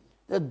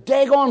 The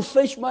Dagon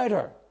fish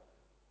mitre.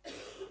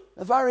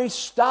 The very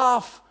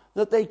staff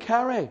that they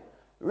carry,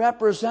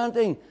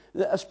 representing,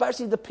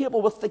 especially the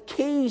people with the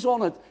keys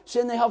on it,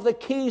 saying they have the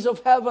keys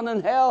of heaven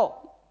and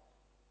hell.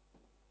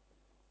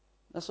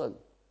 Listen,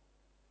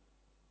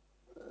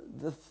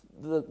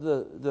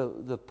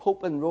 the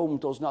Pope in Rome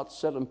does not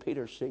sit in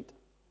Peter's seat.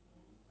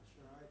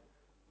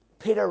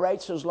 Peter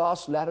writes his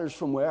last letters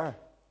from where?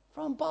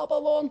 From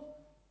Babylon.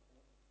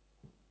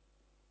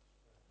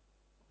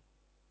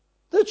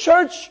 The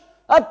church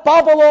at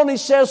Babylon, he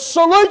says,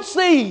 salutes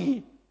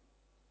thee.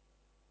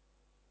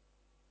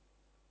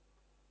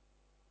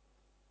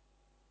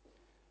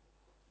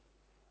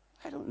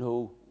 I don't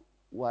know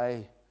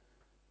why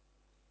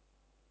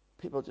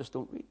people just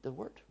don't read the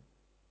word.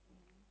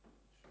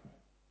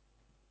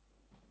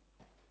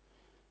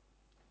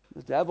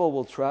 The devil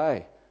will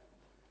try.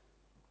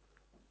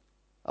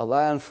 A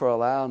lion for a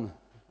lion.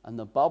 And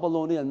the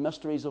Babylonian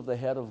mysteries of the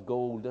head of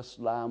gold, this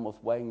lamb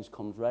with wings,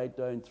 comes right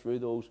down through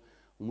those.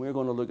 And we're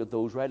going to look at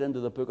those right into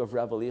the book of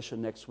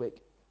Revelation next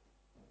week.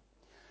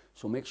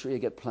 So make sure you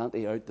get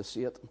plenty out to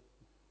see it.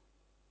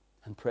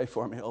 And pray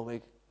for me all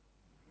week.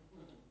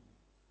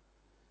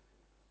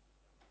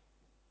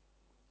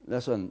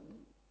 Listen,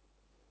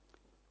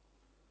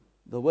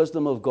 the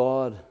wisdom of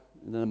God,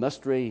 the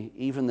mystery,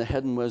 even the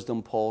hidden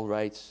wisdom, Paul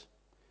writes,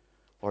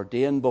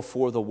 ordained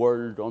before the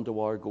world unto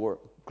our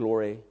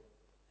glory.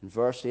 In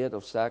verse 8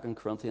 of 2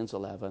 Corinthians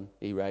 11,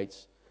 he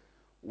writes,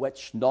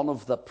 which none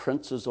of the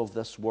princes of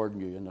this world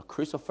knew, in the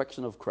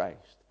crucifixion of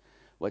Christ,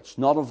 which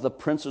none of the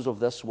princes of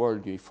this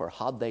world knew, for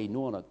had they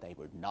known it, they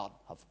would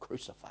not have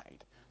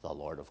crucified the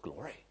Lord of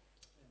glory.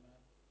 Amen.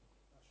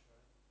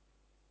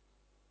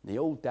 The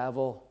old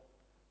devil,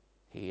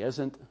 he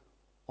isn't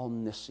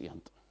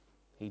omniscient.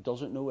 He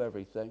doesn't know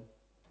everything.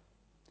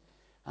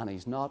 And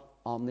he's not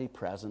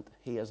omnipresent.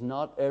 He is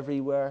not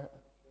everywhere.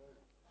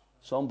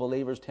 Some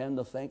believers tend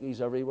to think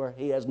he's everywhere.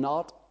 He is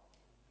not.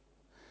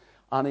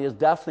 And he is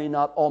definitely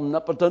not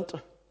omnipotent.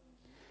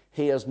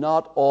 He is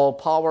not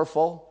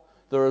all-powerful.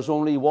 There is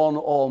only one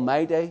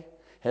Almighty.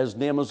 His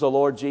name is the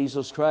Lord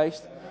Jesus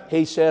Christ.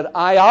 He said,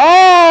 I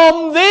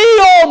am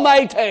the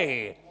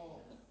Almighty.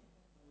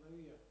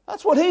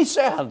 That's what he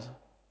said.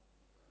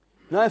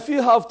 Now, if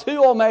you have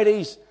two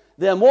Almighties,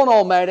 then one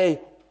Almighty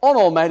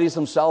unalmighties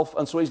himself,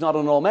 and so he's not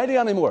an Almighty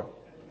anymore.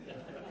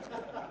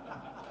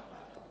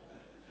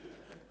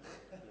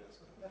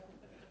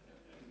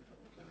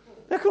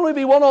 There can only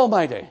be one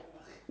Almighty.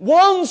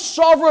 One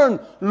sovereign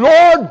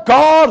Lord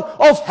God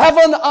of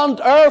heaven and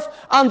earth,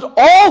 and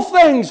all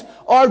things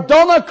are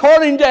done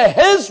according to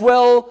his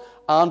will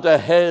and to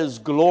his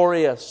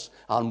glorious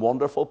and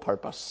wonderful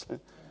purpose.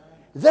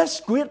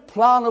 This great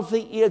plan of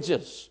the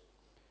ages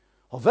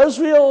of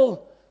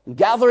Israel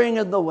gathering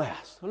in the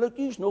West. Look,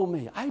 you know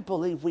me. I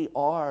believe we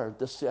are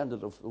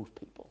descended of those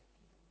people.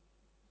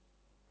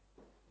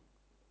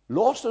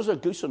 Lost as a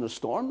goose in a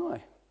storm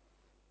now.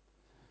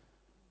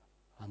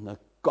 And the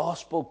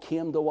gospel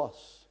came to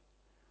us,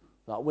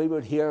 that we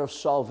would hear of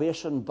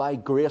salvation by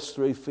grace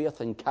through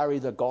faith and carry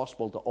the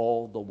gospel to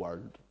all the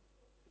world.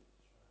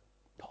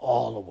 To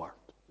all the world.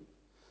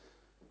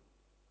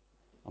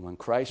 And when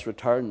Christ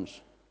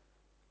returns,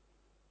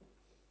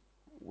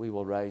 we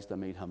will rise to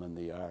meet him in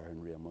the air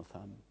and reign with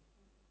him.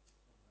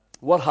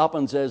 What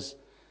happens is,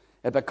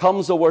 it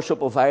becomes the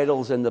worship of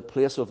idols in the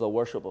place of the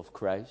worship of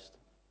Christ.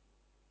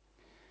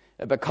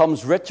 It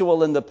becomes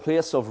ritual in the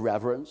place of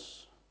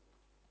reverence.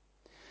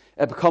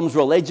 It becomes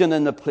religion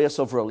in the place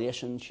of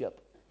relationship.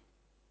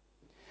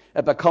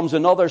 It becomes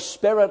another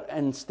spirit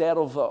instead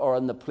of, or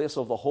in the place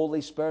of the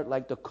Holy Spirit,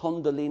 like the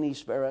Kundalini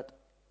spirit.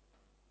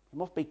 You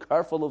must be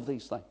careful of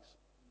these things.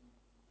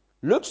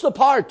 Looks the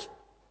part.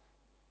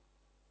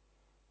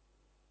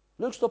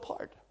 Looks the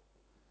part.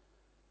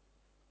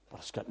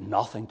 But it's got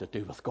nothing to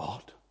do with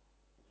God.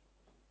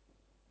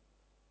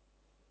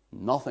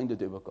 Nothing to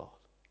do with God.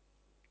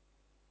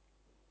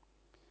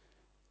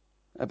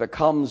 It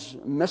becomes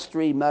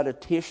mystery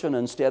meditation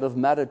instead of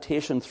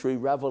meditation through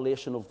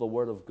revelation of the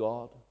Word of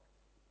God.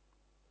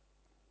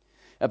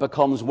 It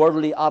becomes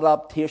worldly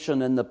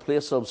adaptation in the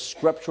place of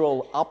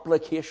scriptural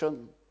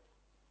application.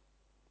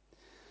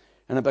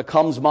 And it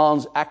becomes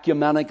man's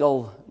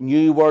ecumenical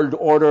new world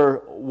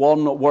order,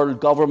 one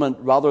world government,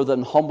 rather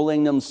than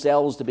humbling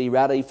themselves to be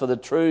ready for the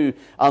true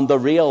and the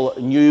real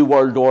new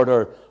world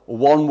order,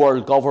 one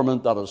world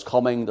government that is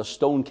coming, the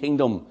stone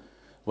kingdom.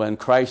 When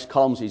Christ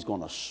comes, he's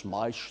going to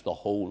smash the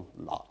whole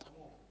lot.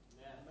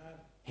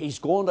 He's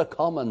going to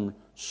come and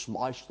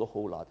smash the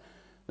whole lot.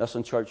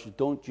 Listen, church,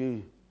 don't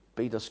you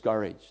be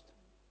discouraged.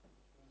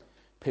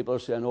 People are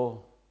saying,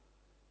 oh,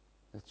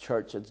 the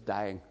church is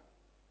dying.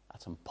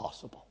 That's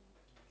impossible.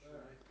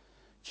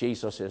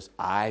 Jesus says,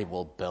 I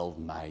will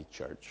build my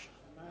church,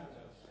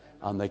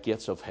 and the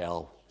gates of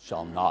hell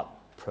shall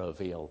not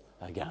prevail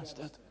against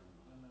it.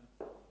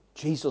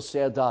 Jesus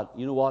said that.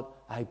 You know what?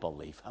 I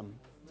believe him.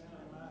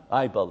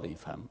 I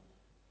believe him.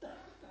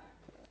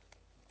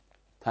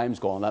 Time's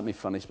gone. Let me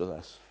finish with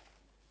this.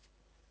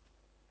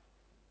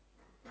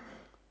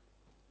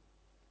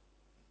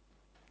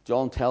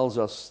 John tells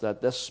us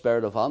that this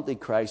spirit of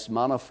Antichrist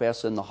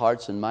manifests in the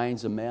hearts and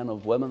minds of men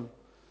and women,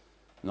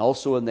 and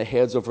also in the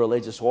heads of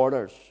religious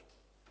orders.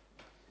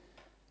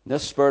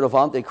 This spirit of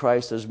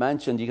Antichrist is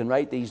mentioned. You can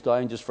write these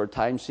down just for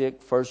time's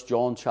sake. 1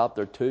 John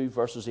chapter 2,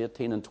 verses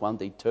 18 and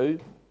 22.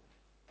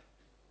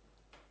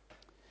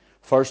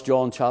 1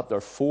 John chapter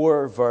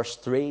 4, verse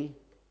 3.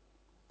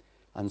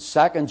 And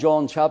 2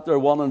 John chapter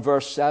 1 and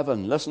verse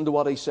 7. Listen to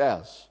what he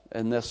says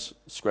in this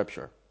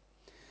scripture.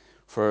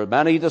 For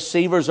many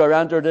deceivers are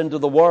entered into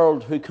the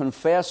world who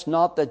confess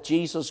not that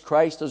Jesus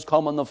Christ has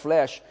come in the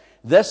flesh.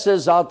 This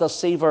is a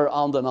deceiver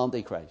and an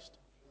antichrist.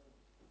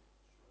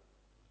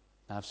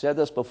 Now, I've said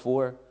this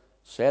before,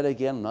 say it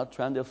again, I'm not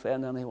trying to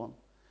offend anyone.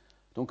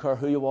 Don't care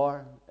who you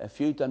are.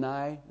 If you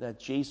deny that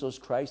Jesus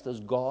Christ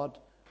is God,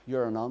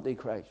 you're an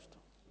antichrist.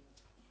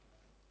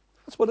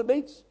 That's what it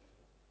means.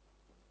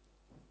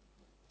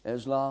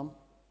 Islam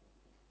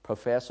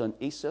professing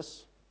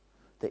Isis.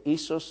 The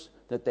Isis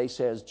that they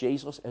say is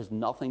Jesus has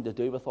nothing to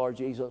do with our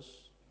Jesus.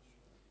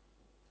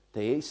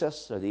 The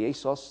Isis or the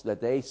Isis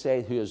that they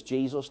say who is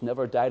Jesus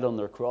never died on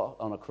a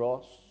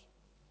cross.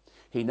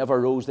 He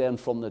never rose then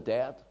from the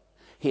dead.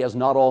 He is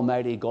not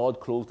Almighty God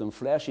clothed in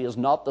flesh. He is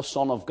not the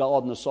Son of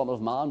God and the Son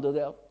of Man to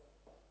them.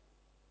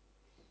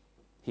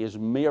 He is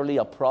merely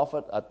a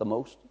prophet at the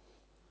most.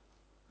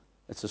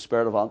 It's the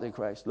spirit of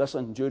Antichrist.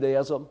 Listen,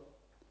 Judaism,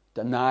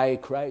 deny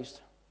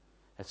Christ.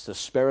 It's the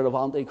spirit of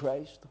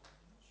Antichrist.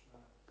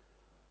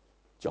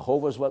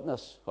 Jehovah's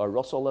Witness, or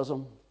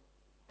Russellism,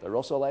 the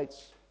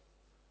Russellites.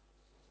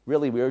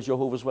 Really, we're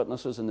Jehovah's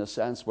Witnesses in the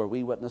sense where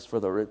we witness for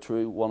the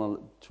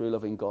true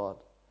living God.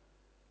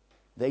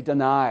 They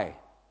deny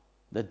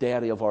the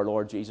deity of our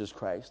Lord Jesus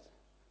Christ.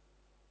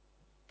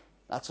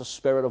 That's a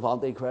spirit of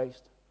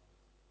Antichrist.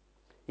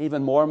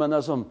 Even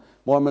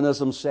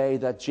Mormonism say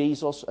that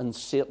Jesus and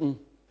Satan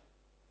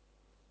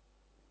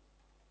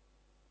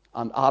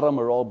and Adam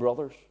are all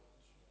brothers.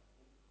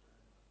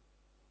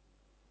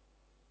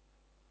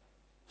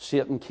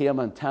 Satan came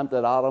and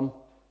tempted Adam,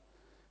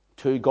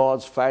 two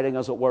gods fighting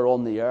as it were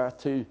on the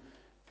earth,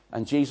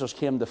 and Jesus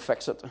came to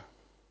fix it.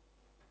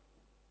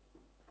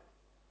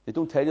 They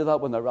don't tell you that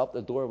when they're at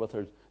the door with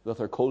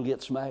her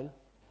Colgate smile.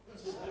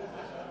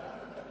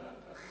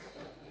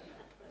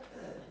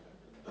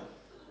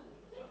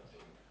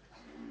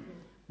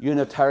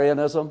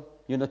 Unitarianism,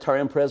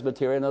 Unitarian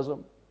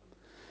Presbyterianism.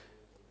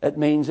 It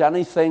means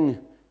anything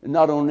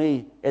not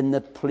only in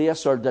the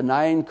place or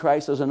denying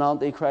Christ as an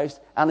antichrist,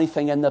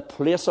 anything in the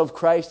place of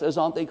Christ as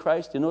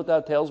antichrist. You know what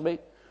that tells me?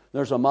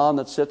 There's a man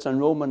that sits in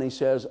Rome and he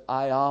says,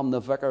 I am the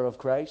vicar of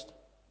Christ.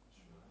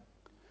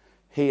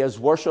 He is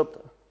worshipped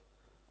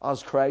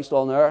as Christ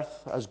on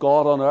earth, as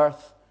God on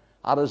earth,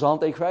 and as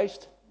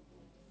Antichrist.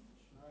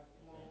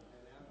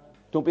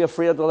 Don't be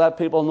afraid to let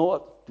people know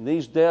it. In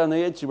these day and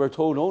age, you were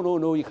told,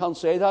 no, you can't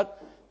say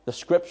that. The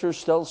scriptures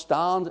still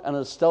stand, and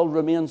it still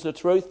remains the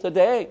truth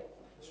today.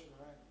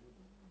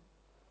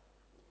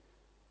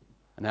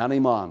 And any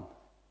man,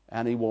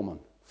 any woman,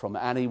 from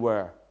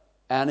anywhere,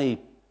 any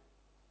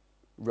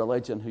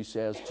religion who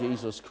says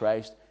Jesus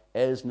Christ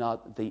is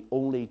not the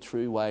only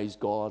true wise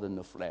God in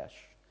the flesh,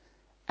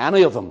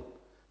 any of them,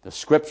 the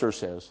scripture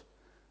says,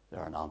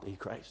 they're an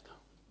antichrist.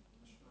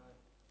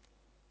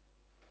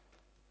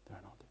 They're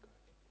an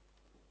antichrist.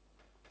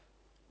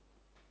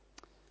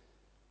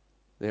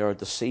 They are a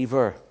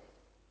deceiver.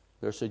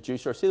 They're a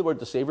seducer. See the word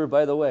deceiver,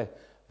 by the way?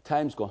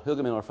 Time's gone. He'll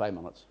give me another 5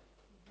 minutes.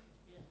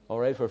 All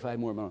right, for 5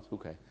 more minutes.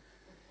 Okay.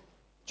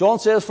 John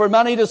says, for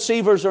many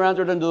deceivers are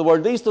entered into the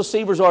world. These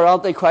deceivers are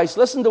antichrist.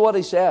 Listen to what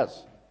he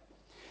says.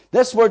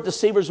 This word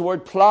deceiver is the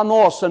word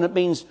planos, and it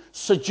means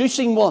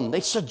seducing one.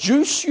 They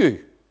seduce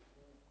you.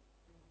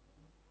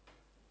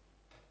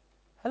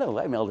 Hello,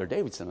 I'm Elder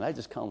Davidson, and I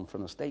just come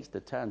from the States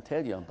to try and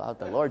tell you about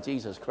the Lord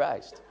Jesus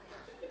Christ.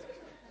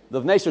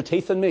 They've nicer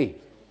teeth than me.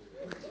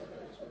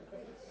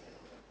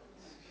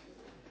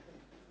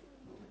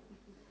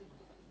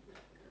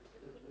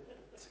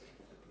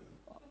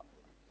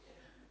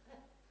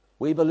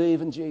 We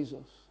believe in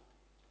Jesus.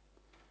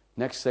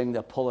 Next thing,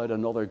 they pull out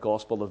another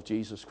gospel of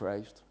Jesus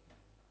Christ.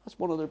 That's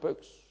one of their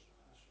books.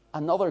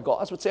 Another gospel.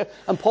 That's what it says.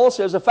 And Paul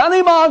says, if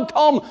any man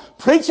come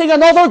preaching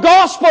another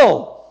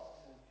gospel.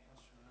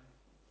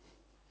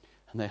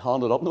 And they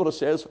hand it up. Notice it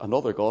says,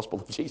 another gospel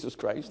of Jesus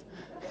Christ.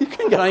 You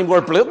can't get any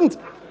more blatant.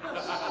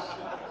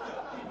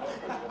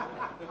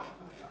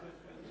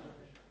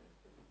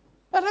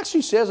 It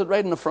actually says it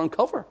right in the front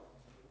cover.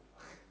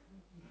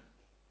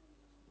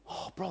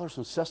 Oh, Oh, brothers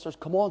and sisters,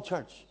 come on,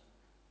 church.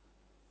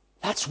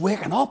 That's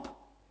waking up.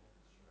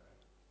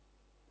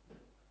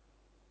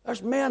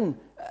 There's men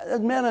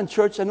in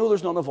church. I know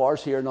there's none of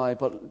ours here now,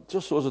 but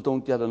just so as I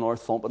don't get another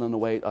thumping on the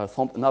way,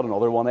 not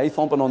another one,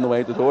 thumping on the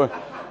way to the door.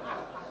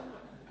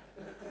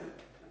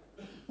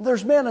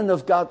 There's men and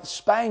they've got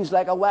spines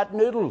like a wet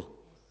noodle.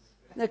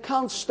 They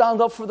can't stand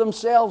up for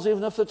themselves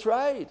even if they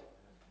tried.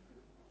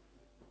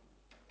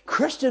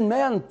 Christian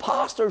men,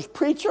 pastors,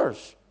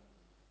 preachers,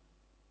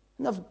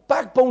 and they've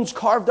backbones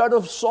carved out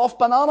of soft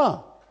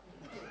banana.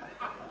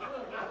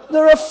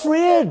 They're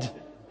afraid.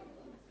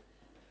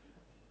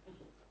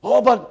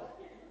 Oh, but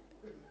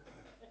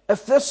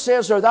if this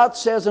says or that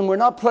says and we're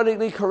not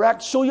politically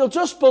correct, so you'll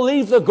just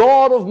believe the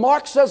God of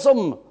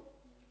Marxism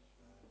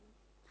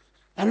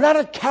and let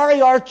it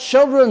carry our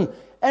children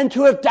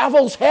into a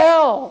devil's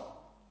hell.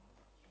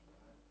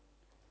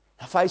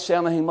 If I say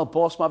anything my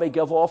boss maybe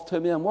give off to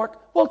me in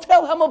work, well,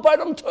 tell him about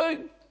him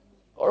too,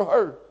 or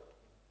her.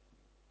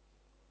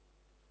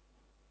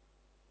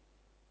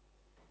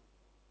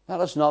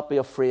 Let us not be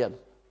afraid.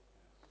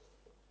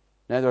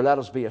 Neither let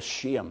us be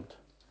ashamed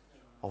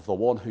of the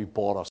one who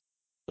bought us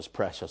with his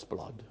precious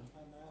blood.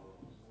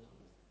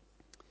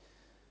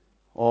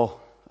 Oh,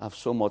 I have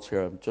so much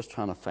here. I'm just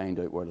trying to find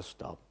out where to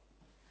stop.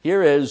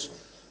 Here is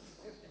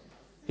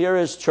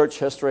church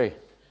history.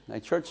 Now,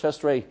 church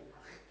history,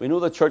 we know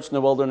the church in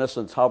the wilderness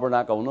and the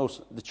tabernacle. No,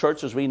 the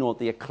church as we know it,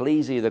 the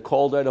ecclesia, the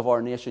called out of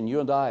our nation, you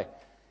and I.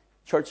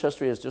 Church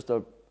history is just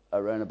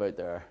around about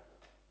there.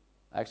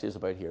 Actually, it's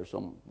about here.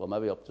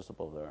 Maybe up just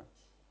above there.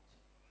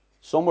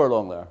 Somewhere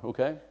along there,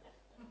 okay?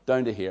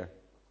 Down to here.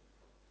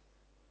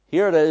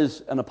 Here it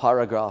is in a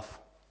paragraph.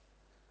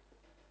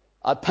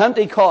 At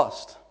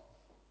Pentecost,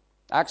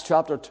 Acts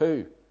chapter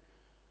 2,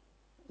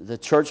 the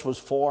church was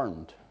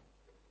formed.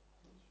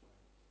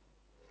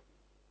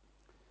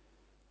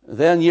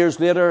 Then years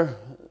later,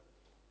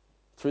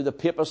 through the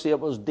papacy, it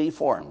was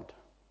deformed.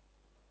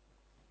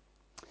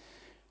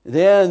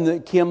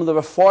 Then came the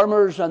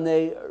reformers and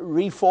they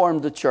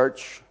reformed the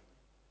church.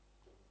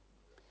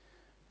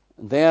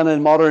 Then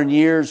in modern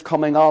years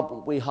coming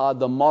up, we had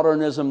the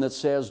modernism that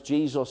says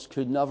Jesus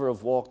could never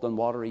have walked on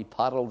water. He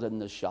paddled in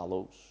the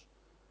shallows.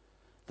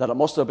 That it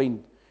must have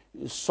been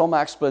some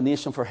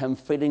explanation for him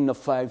feeding the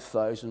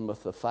 5,000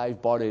 with the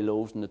 5 barley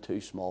loaves and the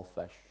 2 small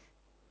fish.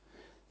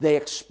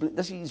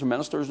 These are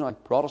ministers now,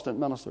 Protestant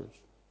ministers,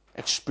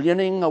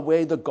 explaining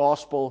away the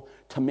gospel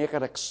to make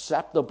it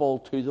acceptable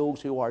to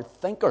those who are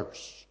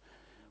thinkers.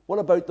 What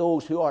about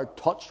those who are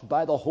touched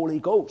by the Holy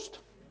Ghost?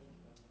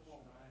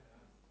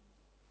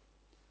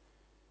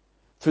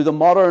 Through the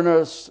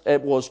modernists,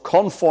 it was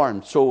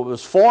conformed. So it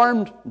was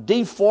formed,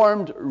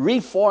 deformed,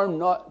 reformed,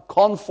 not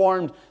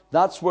conformed.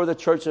 That's where the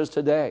church is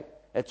today.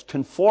 It's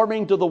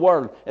conforming to the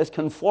world. It's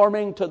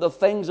conforming to the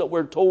things that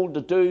we're told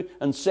to do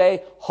and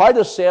say, how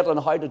to say it and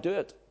how to do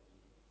it. Do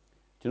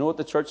you know what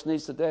the church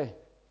needs today?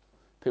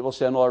 People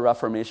say, no, a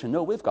reformation.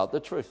 No, we've got the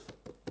truth.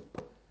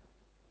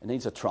 It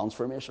needs a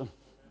transformation.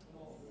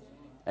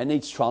 It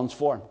needs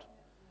transformed.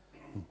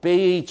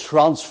 Be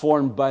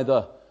transformed by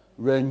the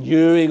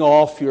renewing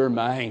of your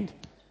mind.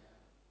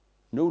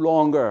 No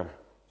longer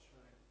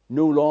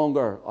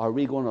are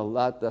we going to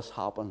let this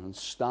happen and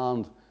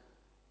stand.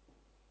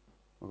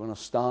 We're going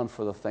to stand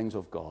for the things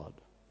of God.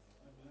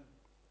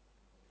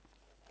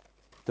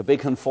 To be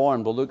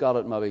conformed, we'll look at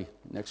it maybe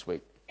next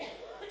week.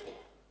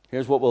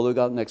 Here's what we'll look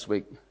at next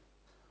week.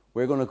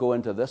 We're going to go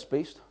into this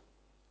beast,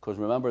 because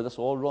remember, this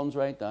all runs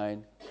right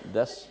down.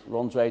 This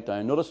runs right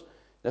down. Notice,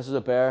 this is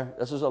a bear,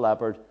 this is a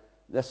leopard,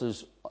 this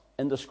is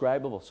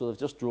indescribable. So they've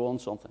just drawn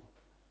something.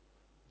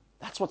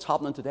 That's what's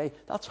happening today.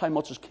 That's how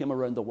much has came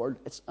around the world.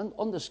 It's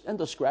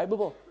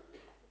indescribable.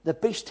 The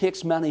beast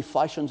takes many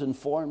fashions and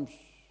forms.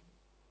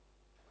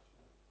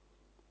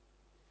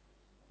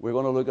 We're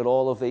going to look at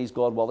all of these,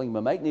 God willing. We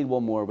might need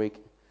one more week,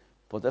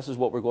 but this is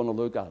what we're going to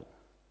look at.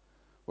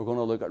 We're going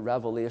to look at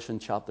Revelation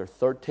chapter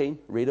 13.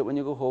 Read it when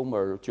you go home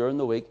or during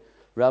the week.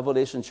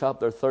 Revelation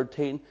chapter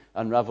 13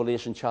 and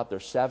Revelation chapter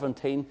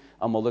 17.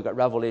 And we'll look at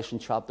Revelation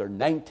chapter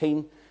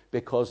 19,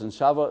 because in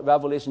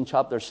Revelation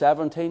chapter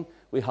 17,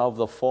 we have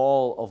the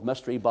fall of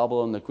Mystery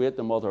Babylon the Great,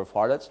 the mother of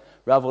harlots.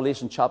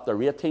 Revelation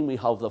chapter 18, we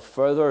have the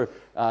further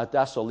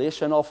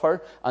desolation of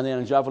her. And then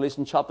in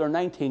Revelation chapter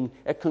 19,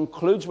 it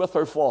concludes with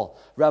her fall.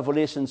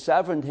 Revelation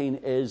 17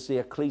 is the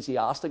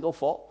ecclesiastical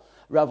fall.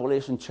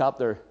 Revelation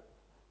chapter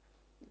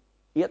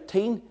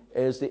 18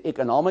 is the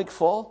economic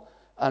fall.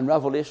 And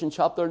Revelation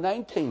chapter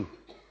 19.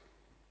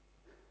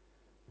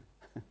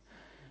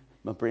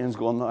 My brain's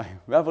going now.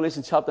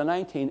 Revelation chapter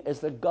 19 is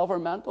the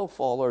governmental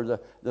fall, or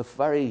the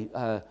very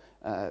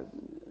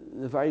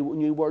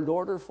New World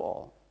Order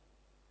fall.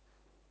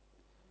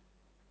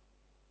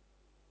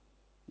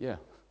 Yeah.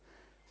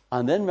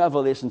 And in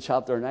Revelation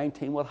chapter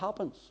 19, what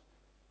happens?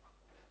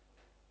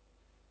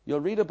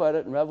 You'll read about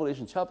it in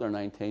Revelation chapter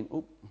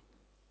 19.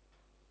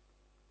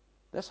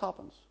 This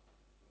happens.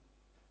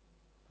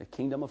 The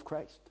kingdom of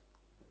Christ.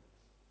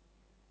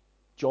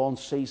 John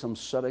sees him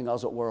sitting,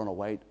 as it were, on a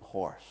white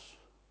horse.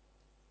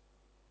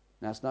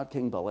 Now, it's not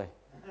King Billy.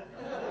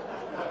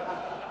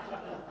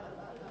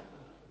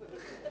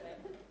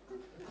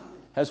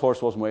 His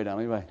horse wasn't white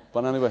anyway.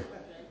 But anyway,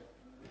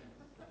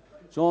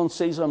 John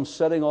sees him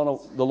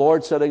the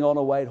Lord sitting on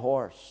a white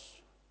horse.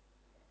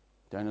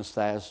 Down his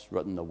thighs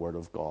written the Word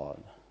of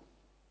God.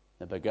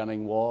 In the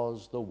beginning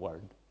was the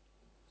Word.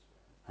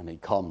 And he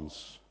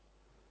comes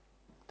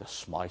to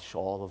smash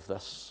all of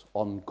this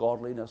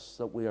ungodliness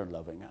that we are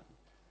living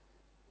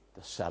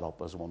in, to set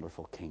up his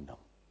wonderful kingdom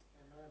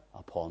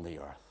upon the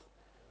earth.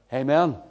 Amen.